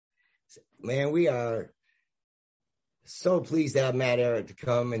Man, we are so pleased to have Matt Ehret to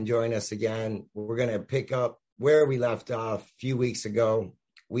come and join us again. We're going to pick up where we left off a few weeks ago.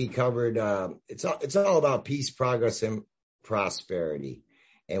 We covered it's all about peace, progress, and prosperity,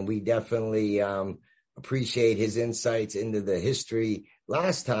 and we definitely appreciate his insights into the history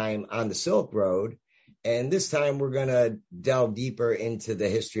last time on the Silk Road, and this time we're going to delve deeper into the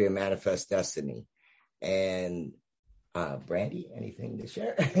history of Manifest Destiny. And Brandy, anything to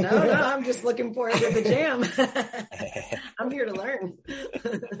share? No, I'm just looking forward to the jam. I'm here to learn.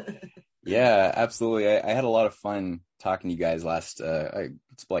 Yeah, absolutely. I had a lot of fun talking to you guys last.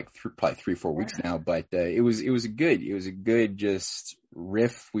 It's like probably 3-4 weeks now, but it was a good just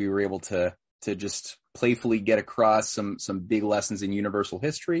riff. We were able to just playfully get across some big lessons in universal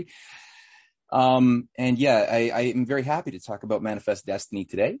history. And yeah, I am very happy to talk about Manifest Destiny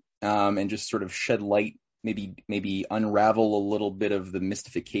today, and just sort of shed light, maybe unravel a little bit of the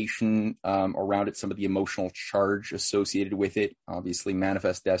mystification around it, some of the emotional charge associated with it. Obviously,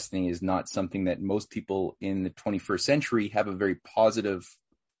 Manifest Destiny is not something that most people in the 21st century have a very positive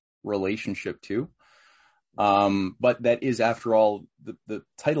relationship to. But that is, after all, the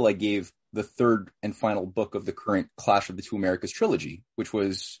title I gave the third and final book of the current Clash of the Two Americas trilogy, which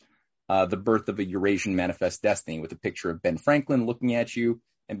was The Birth of a Eurasian Manifest Destiny, with a picture of Ben Franklin looking at you.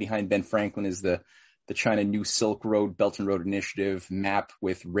 And behind Ben Franklin is the China New Silk Road, Belt and Road Initiative map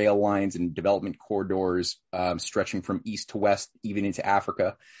with rail lines and development corridors stretching from east to west, even into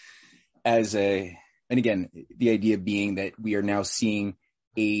Africa. And again, the idea being that we are now seeing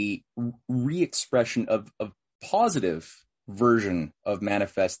a re-expression of positive version of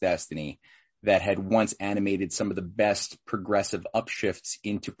Manifest Destiny that had once animated some of the best progressive upshifts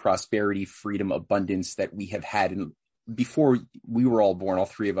into prosperity, freedom, abundance that we have had before we were all born. All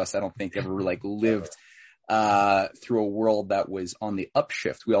three of us, I don't think, ever lived through a world that was on the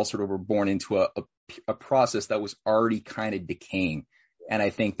upshift. We all sort of were born into a process that was already kind of decaying. And I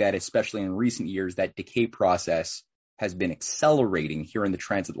think that especially in recent years, that decay process has been accelerating here in the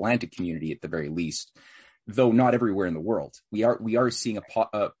transatlantic community at the very least, though not everywhere in the world. We are seeing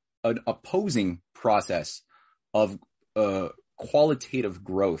an opposing process of qualitative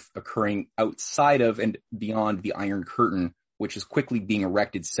growth occurring outside of and beyond the Iron Curtain, which is quickly being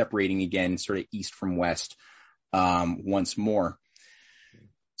erected, separating again sort of east from west once more.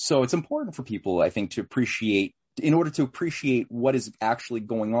 So it's important for people, I think, in order to appreciate what is actually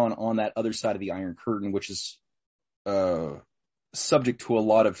going on that other side of the Iron Curtain, which is subject to a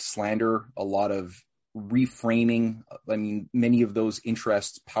lot of slander, a lot of reframing. I mean, many of those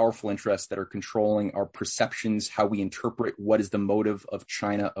interests, powerful interests that are controlling our perceptions, how we interpret what is the motive of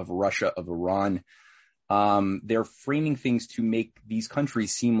China, of Russia, of Iran. They're framing things to make these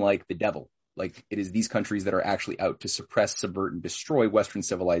countries seem like the devil, like it is these countries that are actually out to suppress, subvert, and destroy Western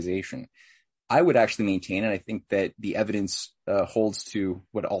civilization. I would actually maintain, and I think that the evidence holds to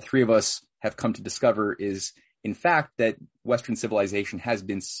what all three of us have come to discover, is in fact that Western civilization has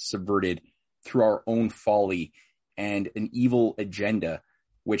been subverted through our own folly and an evil agenda,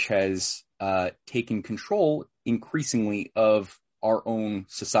 which has taken control increasingly of our own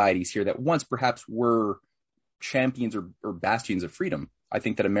societies here that once perhaps were champions or bastions of freedom. I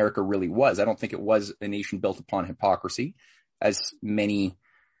think that America really was. I don't think it was a nation built upon hypocrisy, as many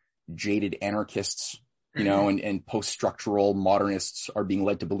jaded anarchists, and post-structural modernists are being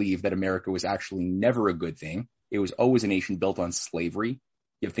led to believe that America was actually never a good thing. It was always a nation built on slavery.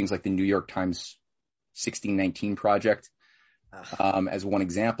 You have things like the New York Times 1619 Project as one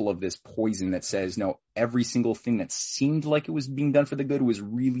example of this poison that says, no, every single thing that seemed like it was being done for the good was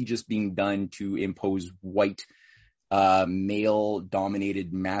really just being done to impose white,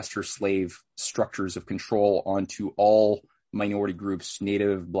 male-dominated master-slave structures of control onto all minority groups,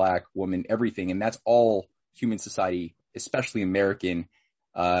 Native, Black, woman, everything. And that's all human society, especially American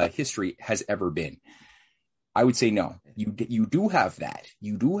history, has ever been. I would say no. You do have that.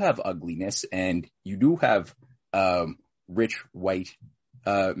 You do have ugliness, and you do have rich white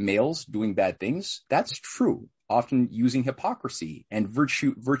males doing bad things. That's true. Often using hypocrisy and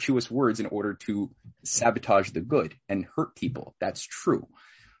virtuous words in order to sabotage the good and hurt people. That's true.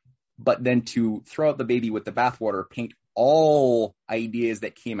 But then to throw out the baby with the bathwater, paint all ideas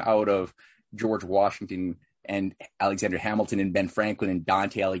that came out of George Washington and Alexander Hamilton and Ben Franklin and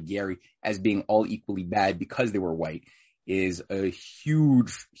Dante Alighieri as being all equally bad because they were white is a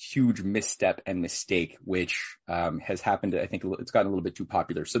huge, huge misstep and mistake, which has happened. I think it's gotten a little bit too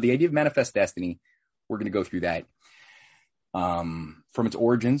popular. So the idea of Manifest Destiny, we're going to go through that. From its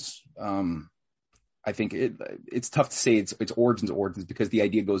origins, I think it's tough to say its origins because the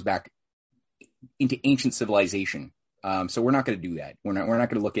idea goes back into ancient civilization. So we're not going to do that. We're not going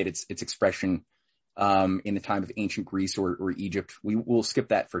to look at its expression in the time of ancient Greece or Egypt. We'll skip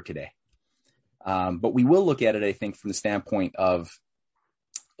that for today. But we will look at it, I think, from the standpoint of,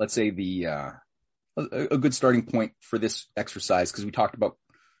 let's say, a good starting point for this exercise, because we talked about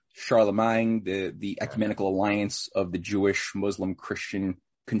Charlemagne, the ecumenical alliance of the Jewish, Muslim, Christian,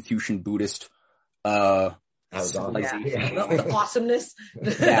 Confucian, Buddhist civilization. Yeah. The awesomeness.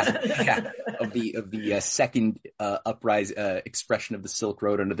 Of the second uprise expression of the Silk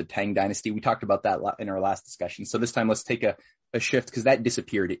Road under the Tang Dynasty. We talked about that in our last discussion. So this time, let's take a shift, because that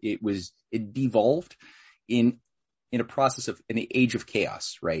disappeared. It devolved in a process of an age of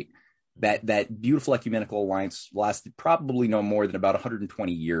chaos, right? That beautiful ecumenical alliance lasted probably no more than about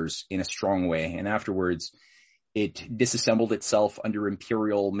 120 years in a strong way. And afterwards, it disassembled itself under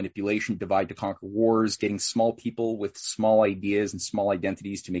imperial manipulation, divide to conquer wars, getting small people with small ideas and small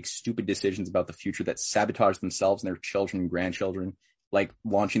identities to make stupid decisions about the future that sabotage themselves and their children and grandchildren, like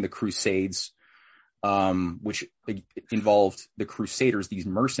launching the Crusades, which involved the Crusaders, these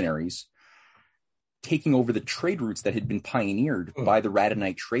mercenaries, taking over the trade routes that had been pioneered by the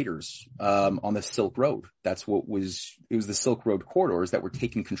Radhanite traders on the Silk Road. It was the Silk Road corridors that were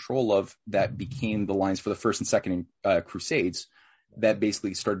taken control of, that became the lines for the First and Second Crusades, that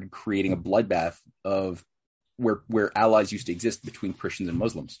basically started creating a bloodbath of where allies used to exist between Christians and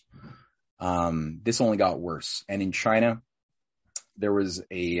Muslims. This only got worse. And in China, there was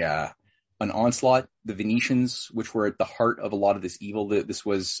an onslaught. The Venetians, which were at the heart of a lot of this evil, this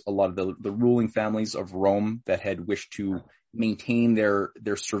was a lot of the ruling families of Rome that had wished to maintain their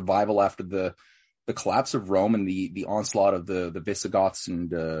survival after the collapse of Rome and the onslaught of the Visigoths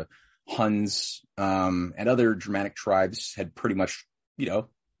and Huns and other Germanic tribes had pretty much, they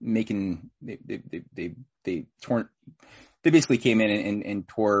basically came in and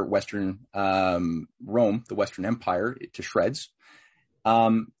tore Western Rome, the Western Empire, to shreds.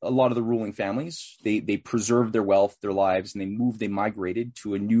 A lot of the ruling families, they preserved their wealth, their lives, and they migrated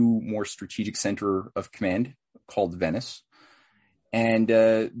to a new, more strategic center of command called Venice. And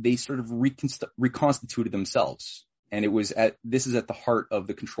they sort of reconstituted themselves. And this is at the heart of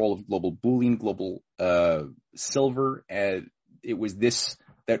the control of global bullion, global silver. It was this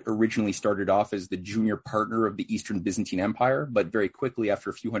that originally started off as the junior partner of the Eastern Byzantine Empire, but very quickly, after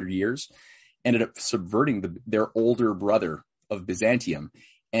a few hundred years, ended up subverting their older brother of Byzantium,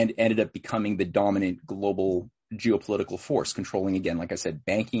 and ended up becoming the dominant global geopolitical force, controlling, again, like I said,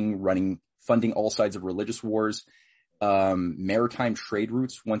 banking, funding all sides of religious wars, maritime trade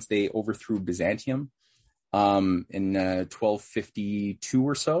routes once they overthrew Byzantium in 1252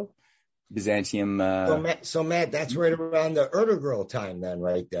 or so. Byzantium. So Matt, that's right around the Ertugrul time, then,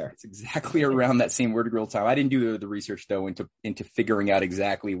 right there. It's exactly around that same Ertugrul time. I didn't do the research though into figuring out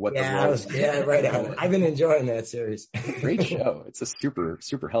exactly what the role was. Right on. I've been enjoying that series. Great show. It's a super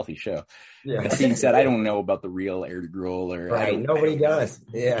super healthy show. Yeah. That being said, I don't know about the real Ertugrul or right. Nobody does.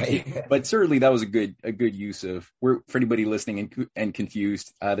 Yeah. But certainly that was a good use of. For anybody listening and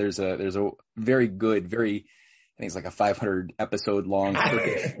confused, there's a very good, I think it's like a 500 episode long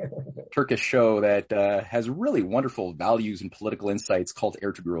Turkish show that has really wonderful values and political insights called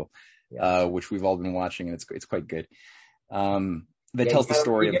Ertugrul, which we've all been watching, and it's quite good. That tells the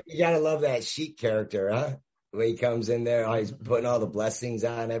story. You gotta love that Sheik character, huh? When he comes in there, he's putting all the blessings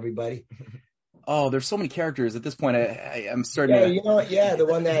on everybody. Oh, there's so many characters at this point. I'm starting to. The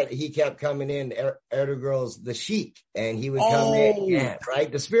one that he kept coming in, Ertugrul's the Sheik, and he would come in,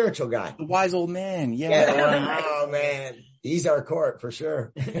 right? The spiritual guy. The wise old man, yeah. Oh, man. He's our court for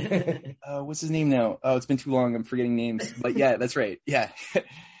sure. What's his name now? Oh, it's been too long. I'm forgetting names. But yeah, that's right. Yeah.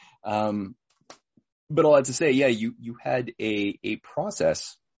 But all that to say, you had a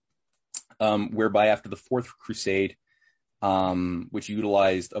process whereby after the Fourth Crusade, which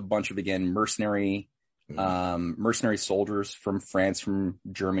utilized a bunch of, again, mercenary soldiers from France, from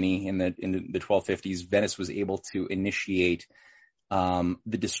Germany in the 1250s. Venice was able to initiate the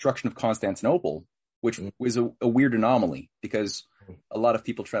destruction of Constantinople, which was a weird anomaly, because a lot of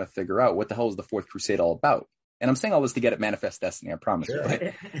people trying to figure out what the hell is the Fourth Crusade all about. And I'm saying all this to get at Manifest Destiny, I promise. Sure.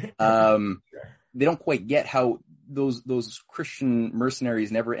 But they don't quite get how those Christian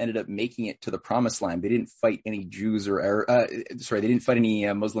mercenaries never ended up making it to the Promised Land. They didn't fight any Jews or they didn't fight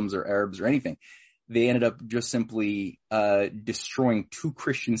any Muslims or Arabs or anything. They ended up just simply destroying two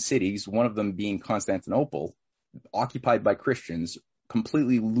Christian cities, one of them being Constantinople, occupied by Christians,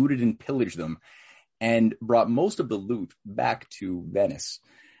 completely looted and pillaged them, and brought most of the loot back to Venice.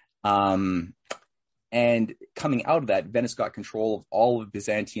 And coming out of that, Venice got control of all of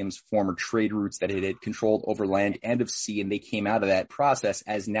Byzantium's former trade routes that it had controlled over land and of sea, and they came out of that process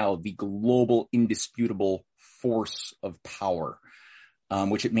as now the global, indisputable force of power,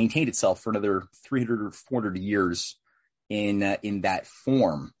 which it maintained itself for another 300 or 400 years in that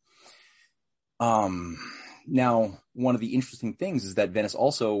form. Now, one of the interesting things is that Venice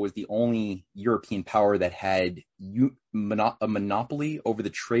also was the only European power that had a monopoly over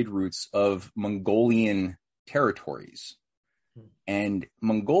the trade routes of Mongolian territories. And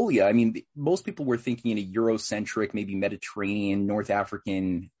Mongolia, I mean, most people were thinking in a Eurocentric, maybe Mediterranean, North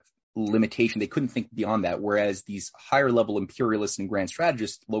African limitation. They couldn't think beyond that, whereas these higher level imperialists and grand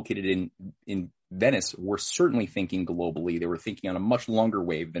strategists located in Venice were certainly thinking globally. They were thinking on a much longer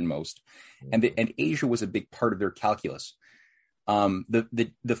wave than most. And Asia was a big part of their calculus.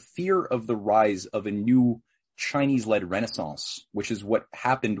 The fear of the rise of a new Chinese-led Renaissance, which is what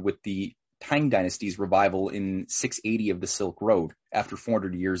happened with the Tang Dynasty's revival in 680 of the Silk Road after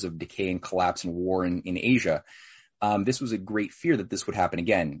 400 years of decay and collapse and war in Asia. This was a great fear that this would happen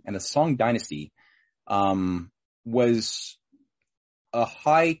again. And the Song Dynasty was a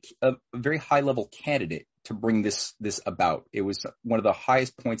very high level candidate to bring this about. It was one of the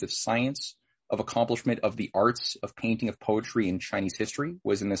highest points of science, of accomplishment of the arts, of painting, of poetry in Chinese history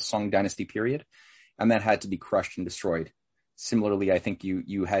was in this Song Dynasty period. And that had to be crushed and destroyed. Similarly, I think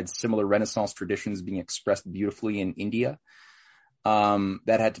you had similar Renaissance traditions being expressed beautifully in India. That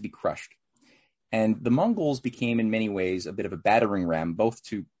had to be crushed. And the Mongols became in many ways a bit of a battering ram, both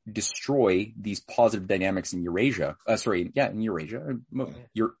to destroy these positive dynamics in Eurasia.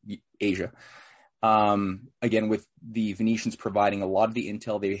 Asia. Again, with the Venetians providing a lot of the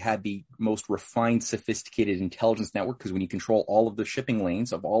intel, they had the most refined, sophisticated intelligence network, because when you control all of the shipping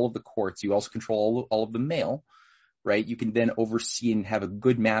lanes of all of the courts, you also control all of the mail, right? You can then oversee and have a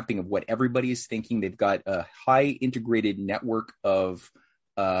good mapping of what everybody is thinking. They've got a high integrated network of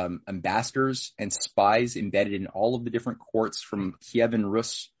ambassadors and spies embedded in all of the different courts from Kiev and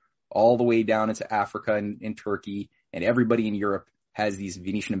Rus all the way down into Africa and Turkey, and everybody in Europe has these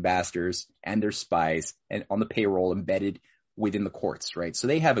Venetian ambassadors and their spies and on the payroll embedded within the courts, right? So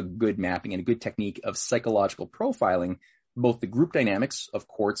they have a good mapping and a good technique of psychological profiling, both the group dynamics of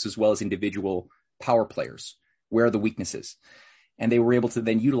courts as well as individual power players. Where are the weaknesses? And they were able to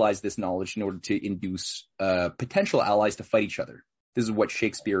then utilize this knowledge in order to induce potential allies to fight each other. This is what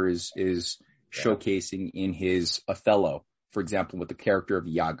Shakespeare is showcasing in his Othello, for example, with the character of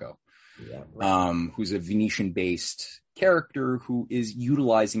Iago, who's a Venetian-based character who is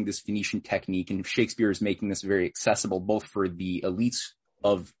utilizing this Venetian technique. And Shakespeare is making this very accessible, both for the elites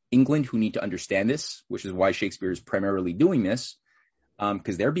of England who need to understand this, which is why Shakespeare is primarily doing this,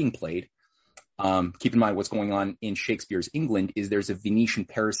 because they're being played. Keep in mind what's going on in Shakespeare's England is there's a Venetian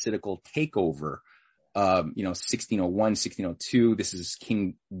parasitical takeover. 1601, 1602. This is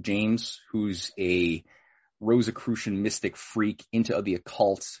King James, who's a Rosicrucian mystic freak into the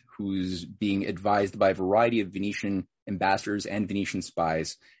occult, who's being advised by a variety of Venetian ambassadors and Venetian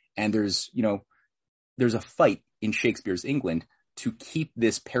spies. And there's a fight in Shakespeare's England to keep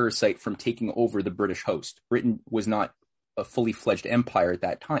this parasite from taking over the British host. Britain was not a fully fledged empire at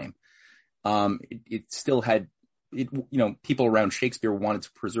that time. It still had people around Shakespeare wanted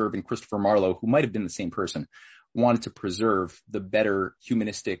to preserve, and Christopher Marlowe, who might have been the same person, wanted to preserve the better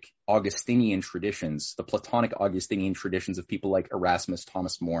humanistic Augustinian traditions, the Platonic Augustinian traditions of people like Erasmus,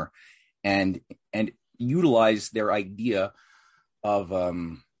 Thomas More, and utilize their idea of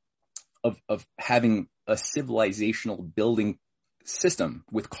having a civilizational building system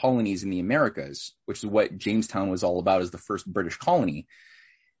with colonies in the Americas, which is what Jamestown was all about as the first British colony.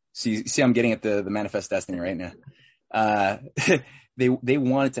 So you see, I'm getting at the manifest destiny right now. They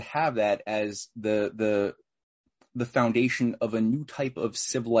wanted to have that as the foundation of a new type of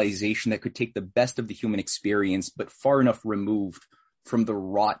civilization that could take the best of the human experience, but far enough removed from the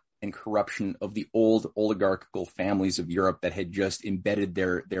rot and corruption of the old oligarchical families of Europe that had just embedded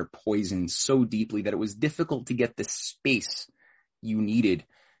their poison so deeply that it was difficult to get the space you needed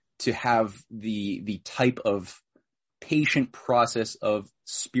to have the type of patient process of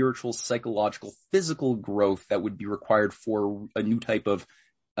spiritual, psychological, physical growth that would be required for a new type of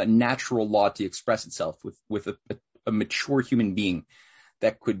a natural law to express itself with a mature human being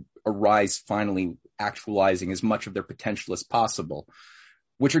that could arise, finally actualizing as much of their potential as possible,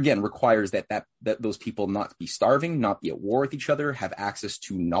 which again requires that those people not be starving, not be at war with each other, have access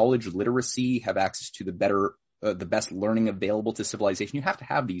to knowledge, literacy, have access to the best learning available to civilization. You have to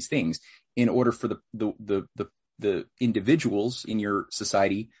have these things in order for the individuals in your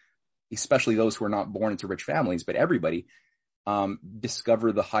society, especially those who are not born into rich families, but everybody,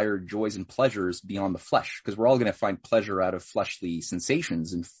 discover the higher joys and pleasures beyond the flesh, because we're all going to find pleasure out of fleshly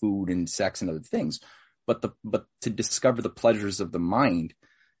sensations and food and sex and other things. But to discover the pleasures of the mind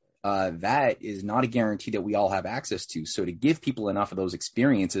that is not a guarantee that we all have access to. So to give people enough of those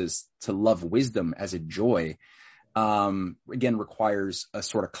experiences to love wisdom as a joy, again, requires a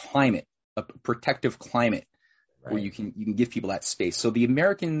sort of climate, a protective climate, right, where you can give people that space. So the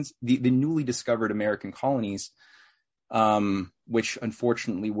Americans, the newly discovered American colonies, which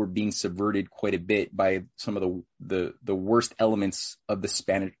unfortunately were being subverted quite a bit by some of the worst elements of the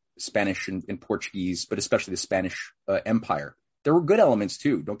Spanish and Portuguese, but especially the Spanish Empire. There were good elements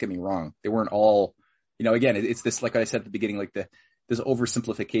too. Don't get me wrong. They weren't all, again, it's this, like I said at the beginning, like this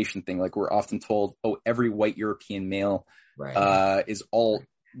oversimplification thing. Like we're often told, oh, every white European male, right, is all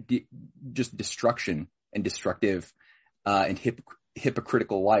just destruction and destructive, and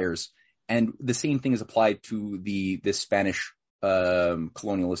hypocritical liars. And the same thing is applied to the Spanish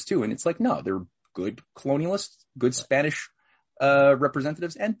colonialists too. And it's like, no, they're good colonialists, good Spanish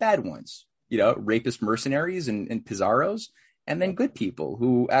representatives, and bad ones, rapist mercenaries and Pizarros, and then good people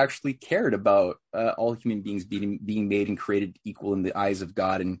who actually cared about all human beings being made and created equal in the eyes of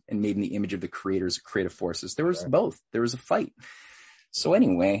God and made in the image of the creators of creative forces. There was both. There was a fight. So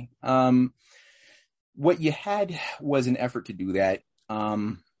anyway, what you had was an effort to do that.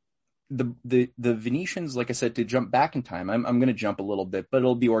 The Venetians, like I said, to jump back in time, I'm going to jump a little bit, but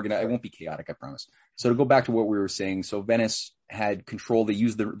it'll be organized. It won't be chaotic, I promise. So to go back to what we were saying, so Venice had control. They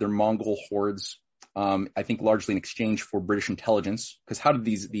used their Mongol hordes, I think largely in exchange for British intelligence. Because how did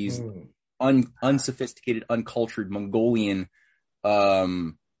these unsophisticated, uncultured Mongolian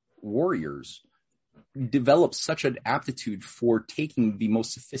warriors develop such an aptitude for taking the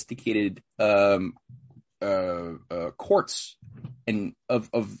most sophisticated courts and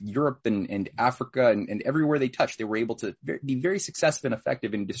of Europe and Africa and everywhere they touched? They were able to be very successful and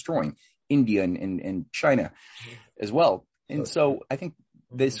effective in destroying India and China as well. And so I think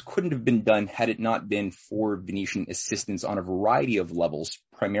this couldn't have been done had it not been for Venetian assistance on a variety of levels,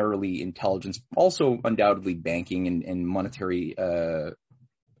 primarily intelligence, also undoubtedly banking and monetary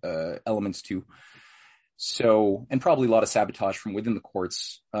elements too. So, and probably a lot of sabotage from within the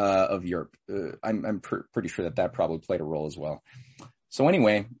courts of Europe. I'm pretty sure that probably played a role as well. So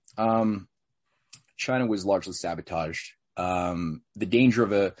anyway, China was largely sabotaged. The danger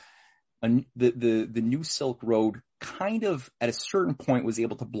of the new Silk Road kind of at a certain point was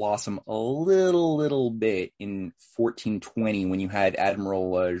able to blossom a little bit in 1420 when you had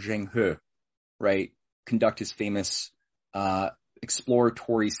Admiral Zheng He, right, conduct his famous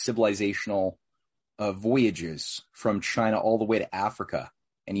exploratory civilizational voyages from China all the way to Africa.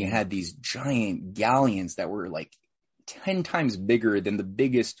 And you had these giant galleons that were like 10 times bigger than the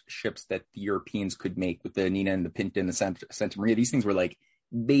biggest ships that the Europeans could make with the Nina and the Pinta and the Santa Maria. These things were like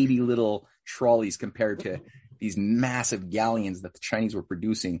baby little trolleys compared to these massive galleons that the Chinese were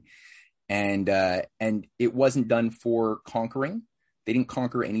producing. And it wasn't done for conquering. They didn't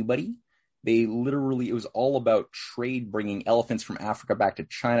conquer anybody. They literally, it was all about trade, bringing elephants from Africa back to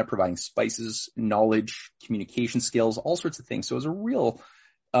China, providing spices, knowledge, communication skills, all sorts of things. So it was a real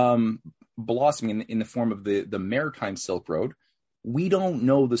blossoming in the form of the maritime Silk Road. We don't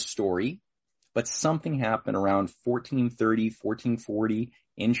know the story, but something happened around 1430, 1440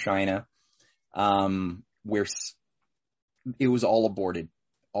 in China, where it was all aborted.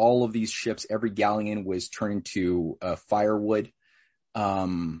 All of these ships, every galleon was turned into firewood.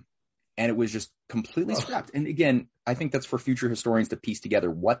 And it was just completely scrapped. And again, I think that's for future historians to piece together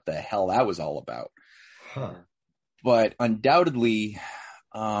what the hell that was all about. Huh. But undoubtedly,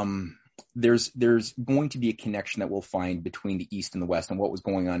 there's going to be a connection that we'll find between the East and the West and what was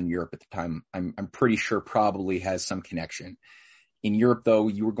going on in Europe at the time. I'm pretty sure probably has some connection. In Europe, though,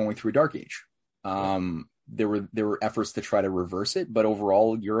 you were going through a dark age. There were efforts to try to reverse it, but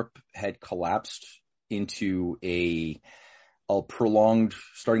overall, Europe had collapsed into a prolonged,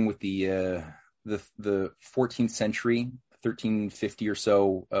 starting with the 14th century, 1350 or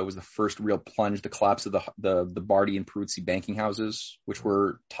so, was the first real plunge, the collapse of the Bardi and Peruzzi banking houses, which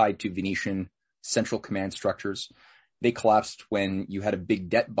were tied to Venetian central command structures. They collapsed when you had a big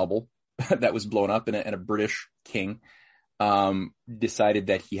debt bubble that was blown up, and a British king decided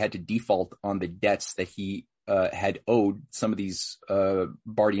that he had to default on the debts that he had owed some of these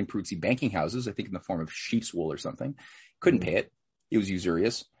Bardi and Peruzzi banking houses, I think in the form of sheep's wool or something. Couldn't pay it. It was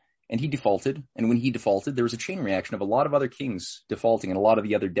usurious. And he defaulted. And when he defaulted, there was a chain reaction of a lot of other kings defaulting and a lot of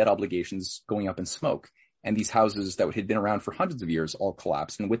the other debt obligations going up in smoke. And these houses that had been around for hundreds of years all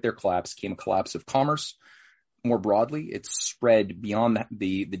collapsed. And with their collapse came a collapse of commerce. More broadly, it spread beyond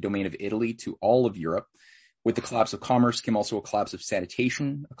the domain of Italy to all of Europe. With the collapse of commerce came also a collapse of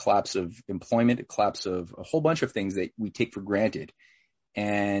sanitation, a collapse of employment, a collapse of a whole bunch of things that we take for granted.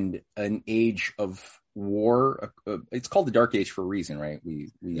 and an age of war. It's called the Dark Age for a reason, right?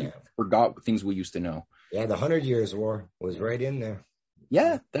 We forgot things we used to know. Yeah, the 100 Years' War was right in there.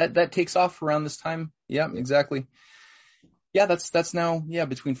 Yeah, that takes off around this time. Yeah, exactly. Yeah, that's now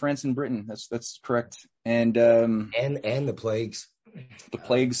between France and Britain. That's correct. And the plagues. The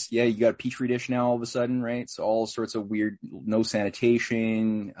plagues, you got a petri dish now all of a sudden, right? So all sorts of weird, no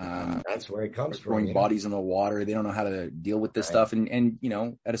sanitation. That's where it comes from. Throwing bodies in the water. They don't know how to deal with this stuff. And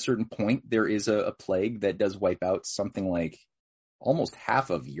at a certain point, there is a plague that does wipe out something like almost half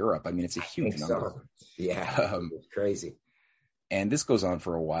of Europe. I mean, it's a huge number. So. Yeah, it's crazy. And this goes on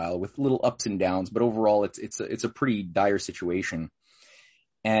for a while with little ups and downs, but overall, it's a pretty dire situation.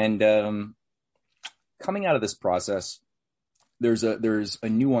 And coming out of this process, there's a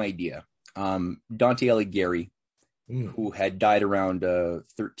new idea. Dante Alighieri, who had died around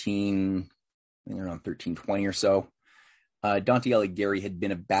 1320 or so. Dante Alighieri had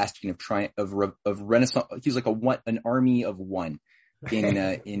been a bastion of Renaissance. He was like an army of one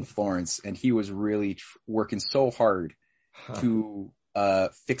in Florence, and he was really working so hard to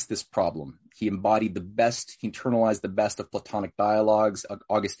fix this problem. He embodied he internalized the best of Platonic dialogues,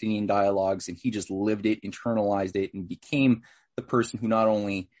 Augustinian dialogues, and he just lived it, internalized it, and became the person who not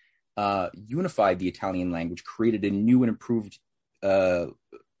only unified the Italian language, created a new and improved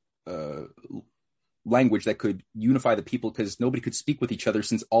language that could unify the people, because nobody could speak with each other,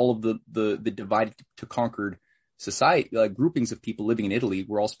 since all of the divided to conquered society groupings of people living in Italy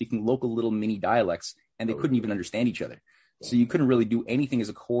were all speaking local little mini dialects, and they couldn't even understand each other. So you couldn't really do anything as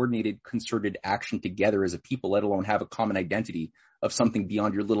a coordinated, concerted action together as a people, let alone have a common identity of something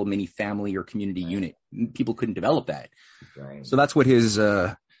beyond your little mini family or community unit. People couldn't develop that. Right. So that's what his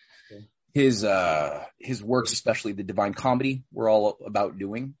works, especially the Divine Comedy, were all about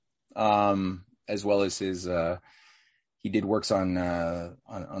doing, as well as he did works on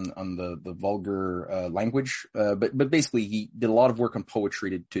the vulgar language, but basically he did a lot of work on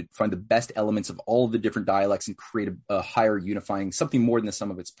poetry to find the best elements of all of the different dialects and create a higher unifying, something more than the sum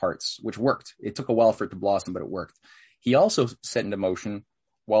of its parts, which worked. It took a while for it to blossom, but it worked. He also set into motion,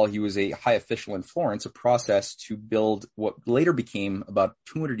 while he was a high official in Florence, a process to build what later became, about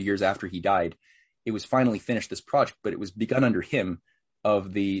 200 years after he died, it was finally finished, this project, but it was begun under him,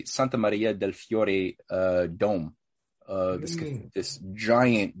 of the Santa Maria del Fiore dome. This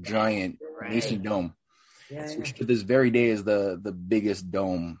giant mason dome, which to this very day is the biggest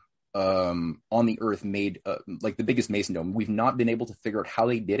dome on the earth, made like the biggest mason dome. We've not been able to figure out how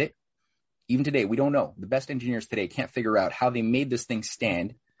they did it. Even today, we don't know. The best engineers today can't figure out how they made this thing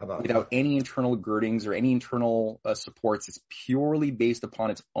stand without any internal girdings or any internal supports. It's purely based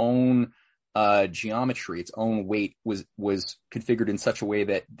upon its own geometry. Its own weight was configured in such a way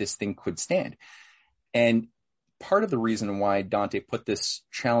that this thing could stand. And part of the reason why Dante put this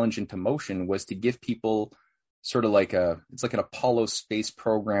challenge into motion was to give people sort of it's like an Apollo space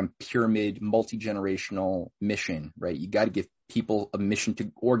program, pyramid, multi-generational mission, right? You got to give people a mission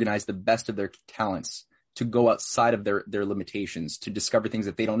to organize the best of their talents, to go outside of their limitations, to discover things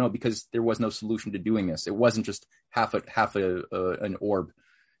that they don't know, because there was no solution to doing this. It wasn't just half an orb.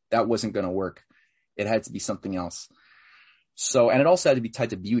 That wasn't going to work. It had to be something else. So, and it also had to be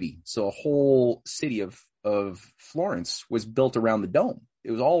tied to beauty. So a whole city of Florence was built around the dome.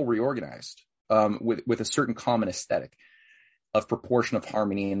 It was all reorganized with a certain common aesthetic of proportion, of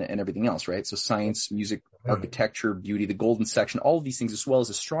harmony, and everything else, right? So science, music, architecture, beauty, the golden section, all of these things, as well as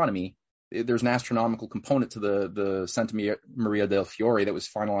astronomy. There's an astronomical component to the Santa Maria del Fiore that was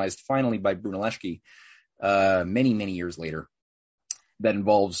finalized finally by Brunelleschi many, many years later. That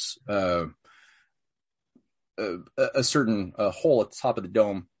involves a certain hole at the top of the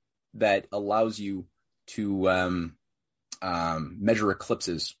dome that allows you to measure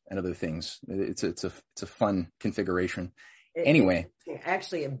eclipses and other things. It's a fun configuration. Anyway,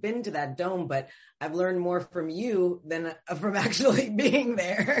 actually, I've been to that dome, but I've learned more from you than from actually being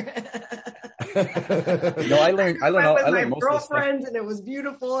there. No, I learned with my most girlfriends, and it was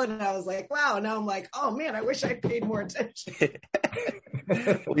beautiful. And I was like, wow. Now I'm like, oh man, I wish I paid more attention.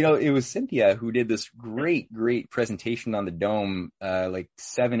 It was Cynthia who did this great presentation on the dome like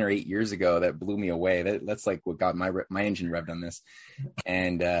 7 or 8 years ago that blew me away. That's like what got my engine revved on this.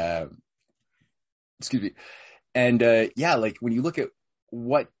 And excuse me. And like when you look at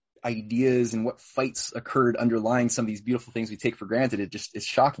what ideas and what fights occurred underlying some of these beautiful things we take for granted, it's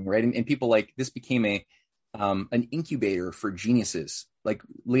shocking, right? And people, like, this became an incubator for geniuses. Like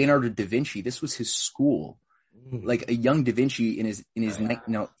Leonardo da Vinci, this was his school. Like a young Da Vinci in his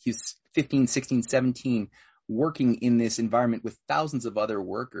he's 15, 16, 17, working in this environment with thousands of other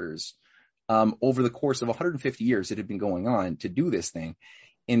workers, over the course of 150 years it had been going on to do this thing,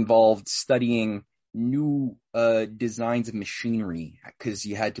 involved studying new designs of machinery, because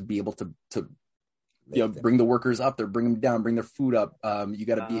you had to be able to bring the workers up there, bring them down, bring their food up. You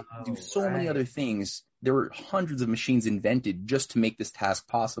got to do so many other things. There were hundreds of machines invented just to make this task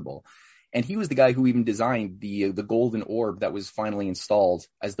possible. And he was the guy who even designed the golden orb that was finally installed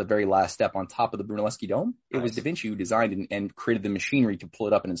as the very last step on top of the Brunelleschi dome. It was Da Vinci who designed and created the machinery to pull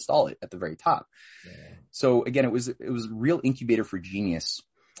it up and install it at the very top. Yeah. So again, it was a real incubator for genius,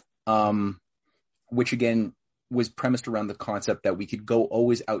 which again was premised around the concept that we could go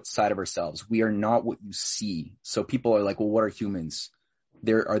always outside of ourselves. We are not what you see. So people are like, well, what are humans?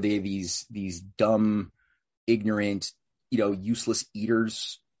 Are they these dumb, ignorant, useless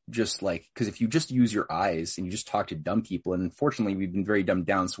eaters? Just like, because if you just use your eyes and you just talk to dumb people, and unfortunately we've been very dumbed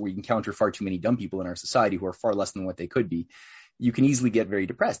down, so we encounter far too many dumb people in our society who are far less than what they could be, you can easily get very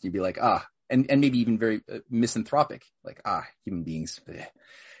depressed. You'd be like, and maybe even very misanthropic, like, human beings,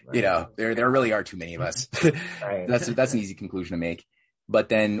 right. There really are too many of us. Right. That's an easy conclusion to make. But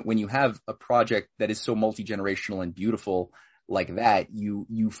then when you have a project that is so multi-generational and beautiful like that,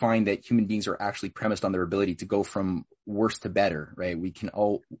 you find that human beings are actually premised on their ability to go from worse to better, right? We can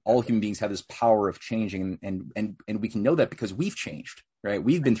all human beings have this power of changing, and we can know that because we've changed, right?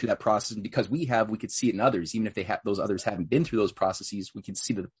 We've been through that process, and because we could see it in others, even if those others haven't been through those processes, we can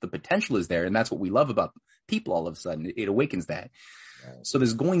see that the potential is there, and that's what we love about people. All of a sudden, it awakens that. Right. So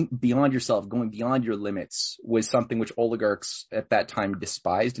this going beyond yourself, going beyond your limits, was something which oligarchs at that time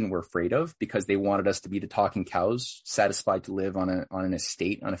despised and were afraid of, because they wanted us to be the talking cows, satisfied to live on an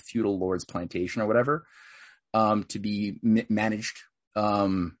estate, on a feudal lord's plantation or whatever, to be managed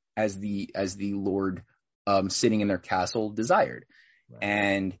as the lord sitting in their castle desired. Right.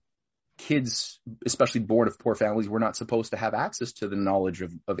 And kids, especially born of poor families, were not supposed to have access to the knowledge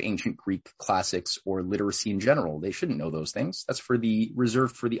of ancient Greek classics or literacy in general. They shouldn't know those things. That's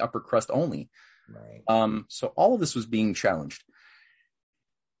reserved for the upper crust only. Right. So all of this was being challenged.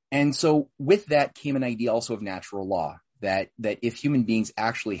 And so with that came an idea also of natural law, that if human beings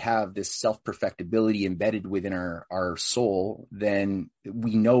actually have this self-perfectibility embedded within our soul, then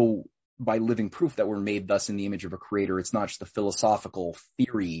we know by living proof that we're made thus in the image of a creator. It's not just a philosophical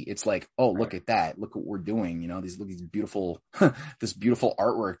theory. It's like, oh, look at that. Look what we're doing. These beautiful, this beautiful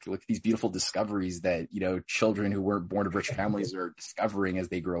artwork, look at these beautiful discoveries that, children who weren't born of rich families are discovering as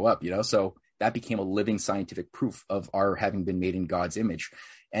they grow up, So that became a living scientific proof of our having been made in God's image,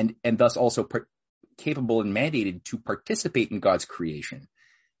 and thus also capable and mandated to participate in God's creation.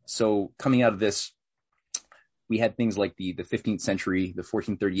 So coming out of this, we had things like the 15th century, the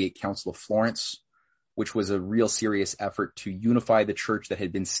 1438 Council of Florence, which was a real serious effort to unify the church that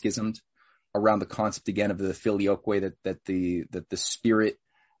had been schismed around the concept again of the filioque, that the Spirit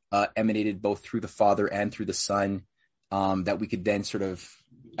emanated both through the Father and through the Son, that we could then sort of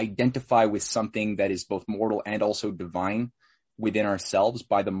identify with something that is both mortal and also divine within ourselves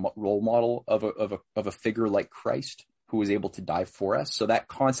by the role model of a figure like Christ, who was able to die for us. So that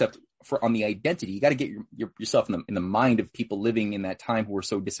concept on the identity, you got to get yourself in the mind of people living in that time who were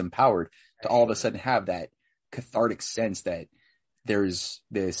so disempowered, to all of a sudden have that cathartic sense that there's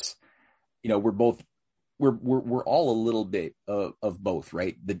this, we're all a little bit of both,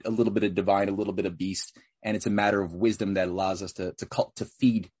 right? A little bit of divine, a little bit of beast, and it's a matter of wisdom that allows us to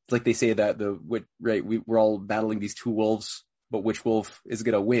feed. It's like they say that we're all battling these two wolves, but which wolf is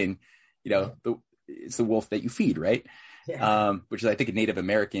going to win? It's the wolf that you feed, right? Yeah. Which is, I think, a Native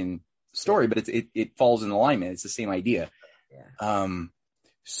American story, but it falls in alignment. It's the same idea. Yeah.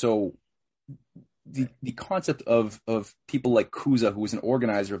 So the concept of people like Cusa, who was an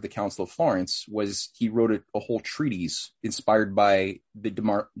organizer of the Council of Florence, he wrote a whole treatise inspired by the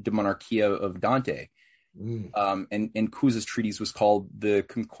De Monarchia of Dante. And Cusa's treatise was called the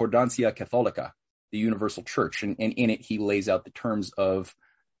Concordancia Catholica, the Universal Church. And in it, he lays out the terms of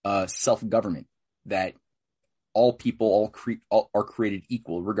self-government, that all people are created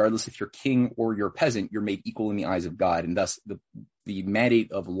equal, regardless if you're king or you're peasant, you're made equal in the eyes of God. And thus the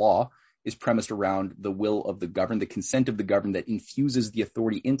mandate of law is premised around the will of the governed, the consent of the governed, that infuses the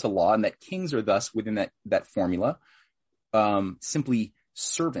authority into law, and that kings are thus within that formula, simply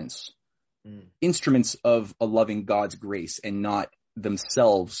servants, instruments of a loving God's grace, and not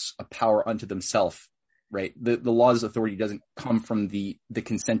themselves a power unto themselves, right? The law's authority doesn't come from the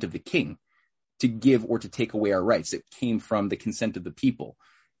consent of the king to give or to take away our rights. It came from the consent of the people.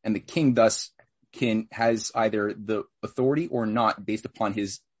 And the king thus has either the authority or not, based upon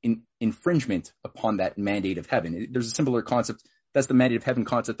his infringement upon that mandate of heaven. There's a similar concept That's the mandate of heaven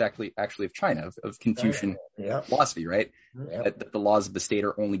concept actually of China, of Confucian philosophy, right? That the laws of the state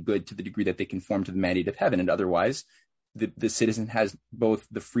are only good to the degree that they conform to the mandate of heaven, and otherwise the citizen has both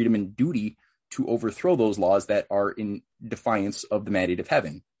the freedom and duty to overthrow those laws that are in defiance of the mandate of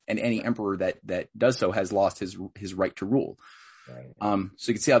heaven. And any emperor that does so has lost his right to rule. Right.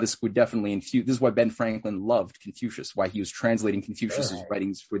 So you can see how this would definitely infuse. This is why Ben Franklin loved Confucius, why he was translating Confucius's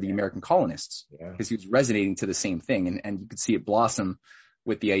writings for the American colonists, because he was resonating to the same thing. And you could see it blossom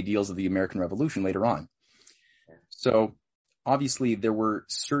with the ideals of the American Revolution later on. So obviously there were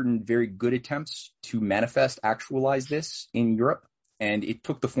certain very good attempts to actualize this in Europe. And it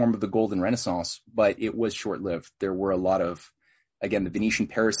took the form of the Golden Renaissance, but it was short-lived. There were a lot of, again, the Venetian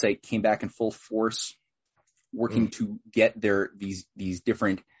parasite came back in full force, working to get these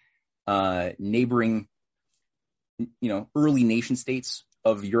different neighboring, early nation states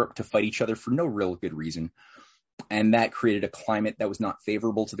of Europe to fight each other for no real good reason. And that created a climate that was not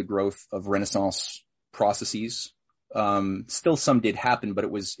favorable to the growth of Renaissance processes. Still some did happen, but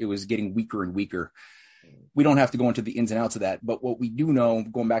it was getting weaker and weaker. We don't have to go into the ins and outs of that, but what we do know,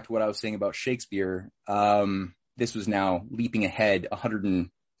 going back to what I was saying about Shakespeare, this was now leaping ahead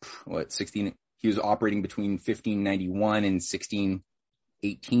 16. He was operating between 1591 and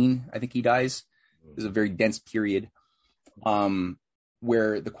 1618. I think he dies. It was a very dense period,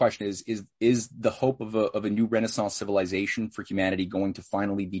 where the question is the hope of a new Renaissance civilization for humanity going to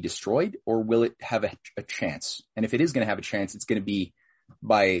finally be destroyed, or will it have a chance? And if it is going to have a chance, it's going to be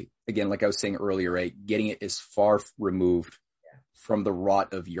by, again, like I was saying earlier, right, getting it as far removed from the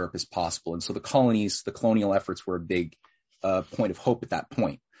rot of Europe as possible. And so the colonial efforts were a big point of hope at that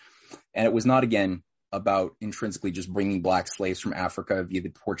point. And it was not, again, about intrinsically just bringing black slaves from Africa via the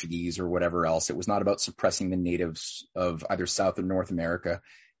Portuguese or whatever else. It was not about suppressing the natives of either South or North America.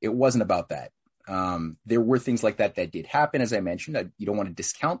 It wasn't about that. There were things like that did happen, as I mentioned. You don't want to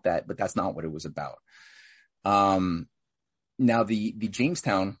discount that, but that's not what it was about. Now, the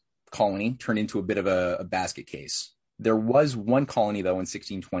Jamestown colony turned into a bit of a basket case. There was one colony, though, in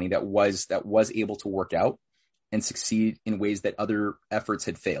 1620 that was able to work out and succeed in ways that other efforts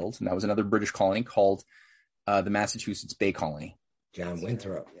had failed. And that was another British colony called the Massachusetts Bay Colony. John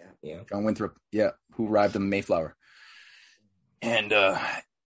Winthrop. John Winthrop, who arrived on the Mayflower. And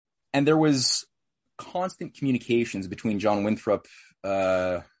there was constant communications between John Winthrop,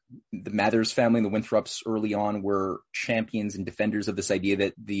 the Mathers family and the Winthrops early on were champions and defenders of this idea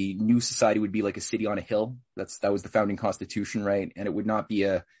that the new society would be like a city on a hill. That was the founding constitution, right? And it would not be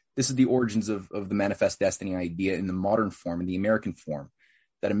this is the origins of the manifest destiny idea in the modern form, in the American form,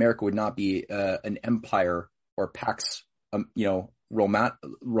 that America would not be an empire or Pax, Romana,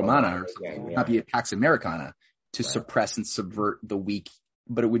 or something. Not be a Pax Americana to suppress and subvert the weak,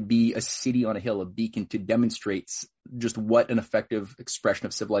 but it would be a city on a hill, a beacon to demonstrate just what an effective expression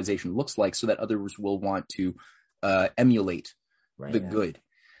of civilization looks like, so that others will want to emulate the good.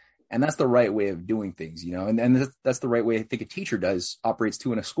 And that's the right way of doing things, and that's the right way I think a teacher operates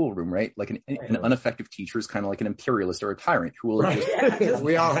too in a schoolroom, right? Like an ineffective teacher is kind of like an imperialist or a tyrant who will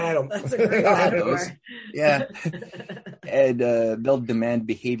we all had them. That's a great metaphor. Yeah. And they'll demand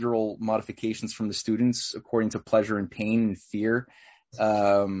behavioral modifications from the students according to pleasure and pain and fear.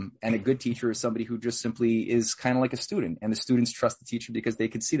 And a good teacher is somebody who just simply is kind of like a student, and the students trust the teacher because they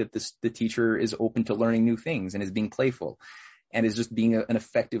can see that the teacher is open to learning new things and is being playful and is just being an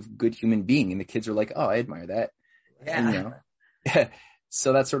effective, good human being. And the kids are like, oh, I admire that. Yeah. And,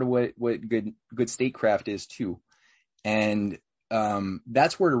 so that's sort of what good statecraft is too. And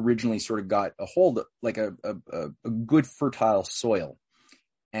that's where it originally sort of got a hold of, like a good fertile soil.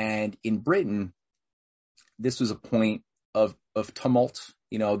 And in Britain, this was a point of tumult.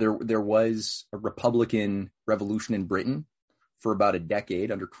 There was a Republican revolution in Britain for about a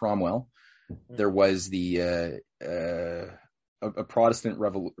decade under Cromwell. There was a Protestant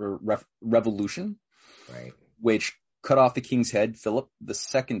revolution, right, which cut off the king's head, Philip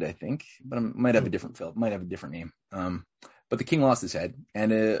II, I think, but it might have a different name. But the king lost his head,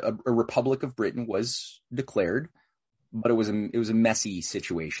 and a Republic of Britain was declared, but it was a messy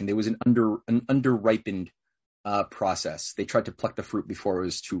situation. There was an underripened process. They tried to pluck the fruit before it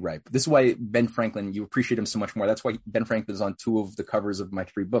was too ripe. This is why Ben Franklin, you appreciate him so much more. That's why Ben Franklin is on 2 of the covers of my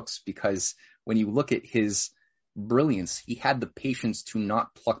 3 books, because when you look at his brilliance, he had the patience to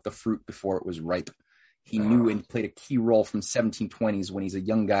not pluck the fruit before it was ripe. He knew and played a key role from 1720s when he's a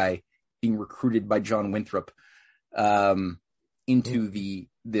young guy being recruited by John Winthrop into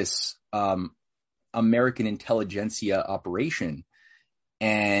this American intelligentsia operation.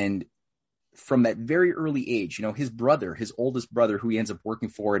 And from that very early age, his brother, his oldest brother, who he ends up working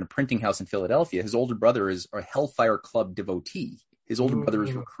for in a printing house in Philadelphia, his older brother is a Hellfire Club devotee. His older brother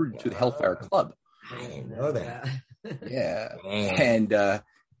is recruited to the Hellfire Club. I didn't know that. Yeah. Man.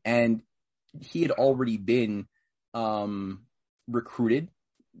 And he had already been recruited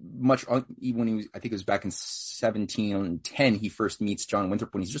even when he was, I think it was back in 1710, he first meets John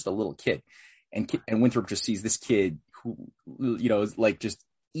Winthrop when he's just a little kid. And Winthrop just sees this kid who, is like just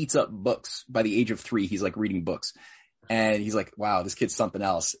eats up books. By the age of 3, he's like reading books. And he's like, wow, this kid's something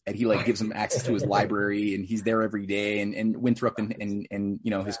else. And he like gives him access to his library, and he's there every day. And Winthrop and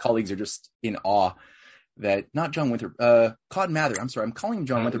his colleagues are just in awe that, not John Winthrop, Cotton Mather. I'm sorry, I'm calling him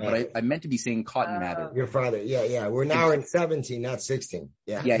John Winthrop, but I meant to be saying Cotton Mather. Your father. Yeah. We're now in 17, not 16.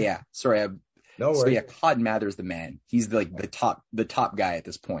 Yeah. Yeah. Sorry. No worries. So yeah, Cotton Mather's the man. He's like the top guy at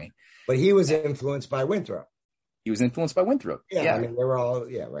this point. But he was influenced by Winthrop. He was influenced by Winthrop. Yeah. I mean, they were all,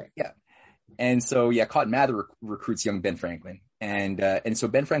 right. Yeah. And so, Cotton Mather recruits young Ben Franklin. And so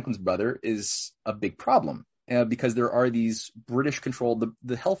Ben Franklin's brother is a big problem because there are these British-controlled,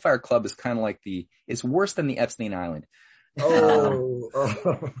 the Hellfire Club is kind of like it's worse than the Epstein Island.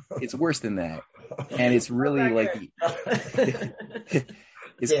 It's worse than that. And it's really like,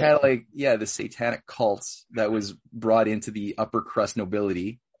 it's kind of like, the satanic cults that was brought into the upper crust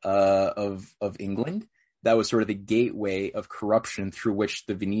nobility of England. That was sort of the gateway of corruption through which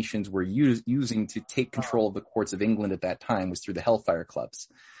the Venetians were using to take control of the courts of England at that time, was through the Hellfire Clubs,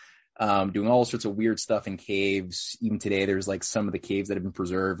 doing all sorts of weird stuff in caves. Even today, there's like some of the caves that have been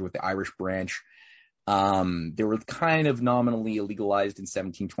preserved with the Irish branch. They were kind of nominally legalized in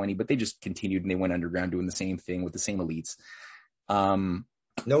 1720, but they just continued and they went underground doing the same thing with the same elites.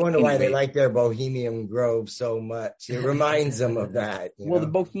 No wonder why they like their Bohemian Grove so much. It reminds them of that. The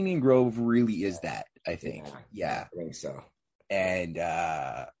Bohemian Grove really is that, I think. Yeah. I think so. And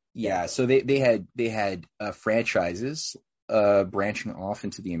so they had franchises branching off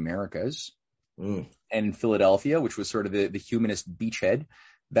into the Americas. And in Philadelphia, which was sort of the humanist beachhead,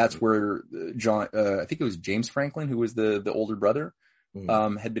 that's where I think it was James Franklin, who was the older brother,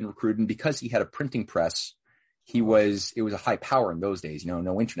 had been recruited. And because he had a printing press, it was a high power in those days,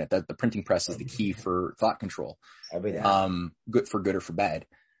 no internet. That the printing press is the key for thought control. Good for good or for bad.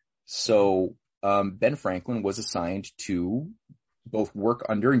 So Ben Franklin was assigned to both work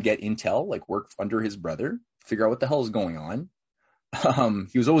under and get intel, like work under his brother, figure out what the hell is going on.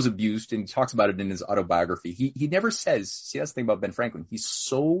 He was always abused, and he talks about it in his autobiography. He never says, see, that's the thing about Ben Franklin. He's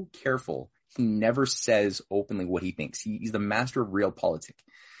so careful. He never says openly what he thinks. He's the master of realpolitik.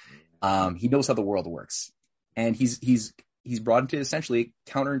 He knows how the world works. And he's brought into essentially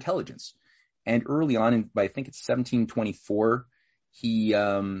counterintelligence. And early on, I think it's 1724, he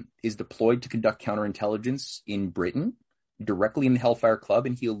is deployed to conduct counterintelligence in Britain, directly in the Hellfire Club.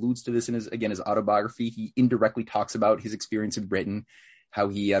 And he alludes to this in his autobiography. He indirectly talks about his experience in Britain, how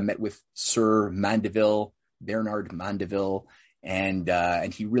he met with Sir Mandeville, Bernard Mandeville,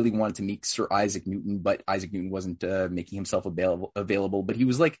 and he really wanted to meet Sir Isaac Newton, but Isaac Newton wasn't making himself available. But he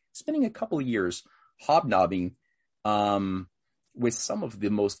was like spending a couple of years hobnobbing with some of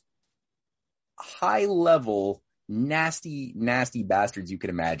the most high-level, nasty bastards you could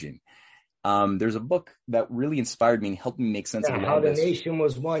imagine. There's a book that really inspired me and helped me make sense of How the Nation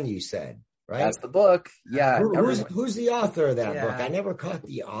Was Won, you said, right? That's the book. Yeah. Who's the author of that book? I never caught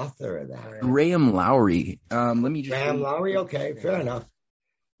the author of that. Graham Lowry. Let me just. Graham Lowry. Okay, fair enough.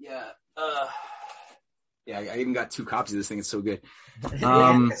 Yeah. I even got 2 copies of this thing. It's so good.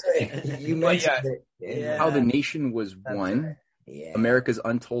 You mentioned it. How the Nation Was Won. Yeah. America's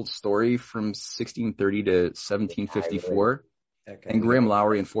Untold Story from 1630 to 1754. Okay. And Graham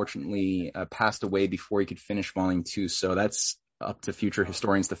Lowry, unfortunately, passed away before he could finish Volume 2. So that's up to future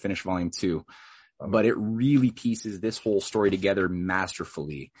historians to finish Volume 2. But it really pieces this whole story together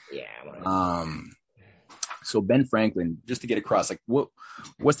masterfully. Yeah. So Ben Franklin, just to get across, like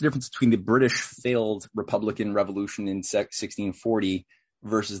what's the difference between the British failed Republican Revolution in 1640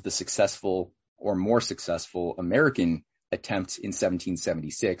 versus the successful or more successful American attempt in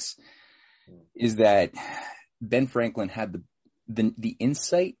 1776? Is that Ben Franklin had the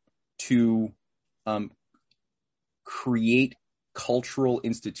insight to create cultural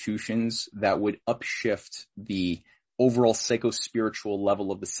institutions that would upshift the overall psycho-spiritual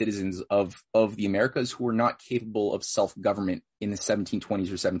level of the citizens of the Americas who were not capable of self-government in the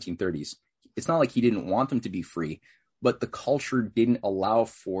 1720s or 1730s. It's not like he didn't want them to be free, but the culture didn't allow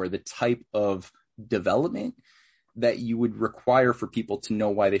for the type of development that you would require for people to know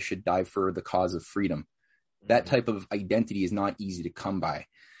why they should die for the cause of freedom. That type of identity is not easy to come by.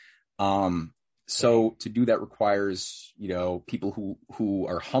 So to do that requires, people who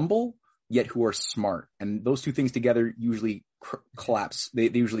are humble, yet who are smart. And those two things together usually collapse. They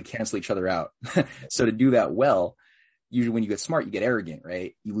usually cancel each other out. So to do that well, usually when you get smart, you get arrogant,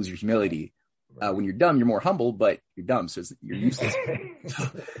 right? You lose your humility. When you're dumb, you're more humble, but you're dumb, so you're useless.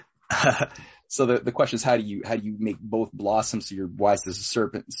 So the question is, how do you make both blossom so you're wise as a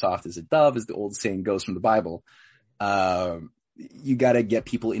serpent and soft as a dove, as the old saying goes from the Bible. You got to get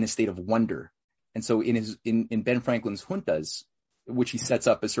people in a state of wonder. And so in Ben Franklin's juntas, which he sets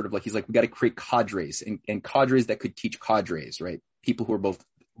up as sort of like, he's like, we got to create cadres and cadres that could teach cadres, right? People who are both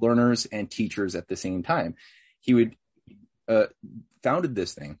learners and teachers at the same time. He would founded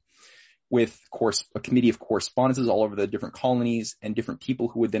this thing with a committee of correspondences all over the different colonies and different people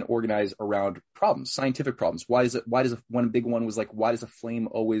who would then organize around problems, scientific problems. One big one was like, why does a flame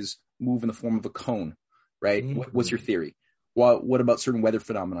always move in the form of a cone, right? Mm-hmm. What's your theory? What about certain weather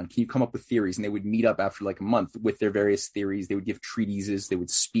phenomenon? Can you come up with theories? And they would meet up after like a month with their various theories. They would give treatises. They would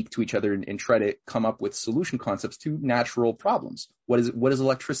speak to each other and try to come up with solution concepts to natural problems. What is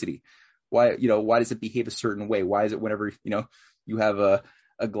electricity? Why does it behave a certain way? Why is it whenever, you have a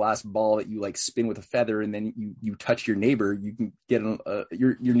glass ball that you like spin with a feather and then you touch your neighbor, you can get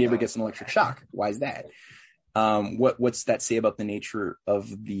your neighbor gets an electric shock. Why is that? What's that say about the nature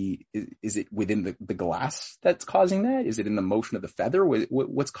of is it within the glass that's causing that? Is it in the motion of the feather?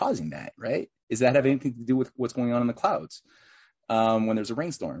 What's causing that, right? Does that have anything to do with what's going on in the clouds when there's a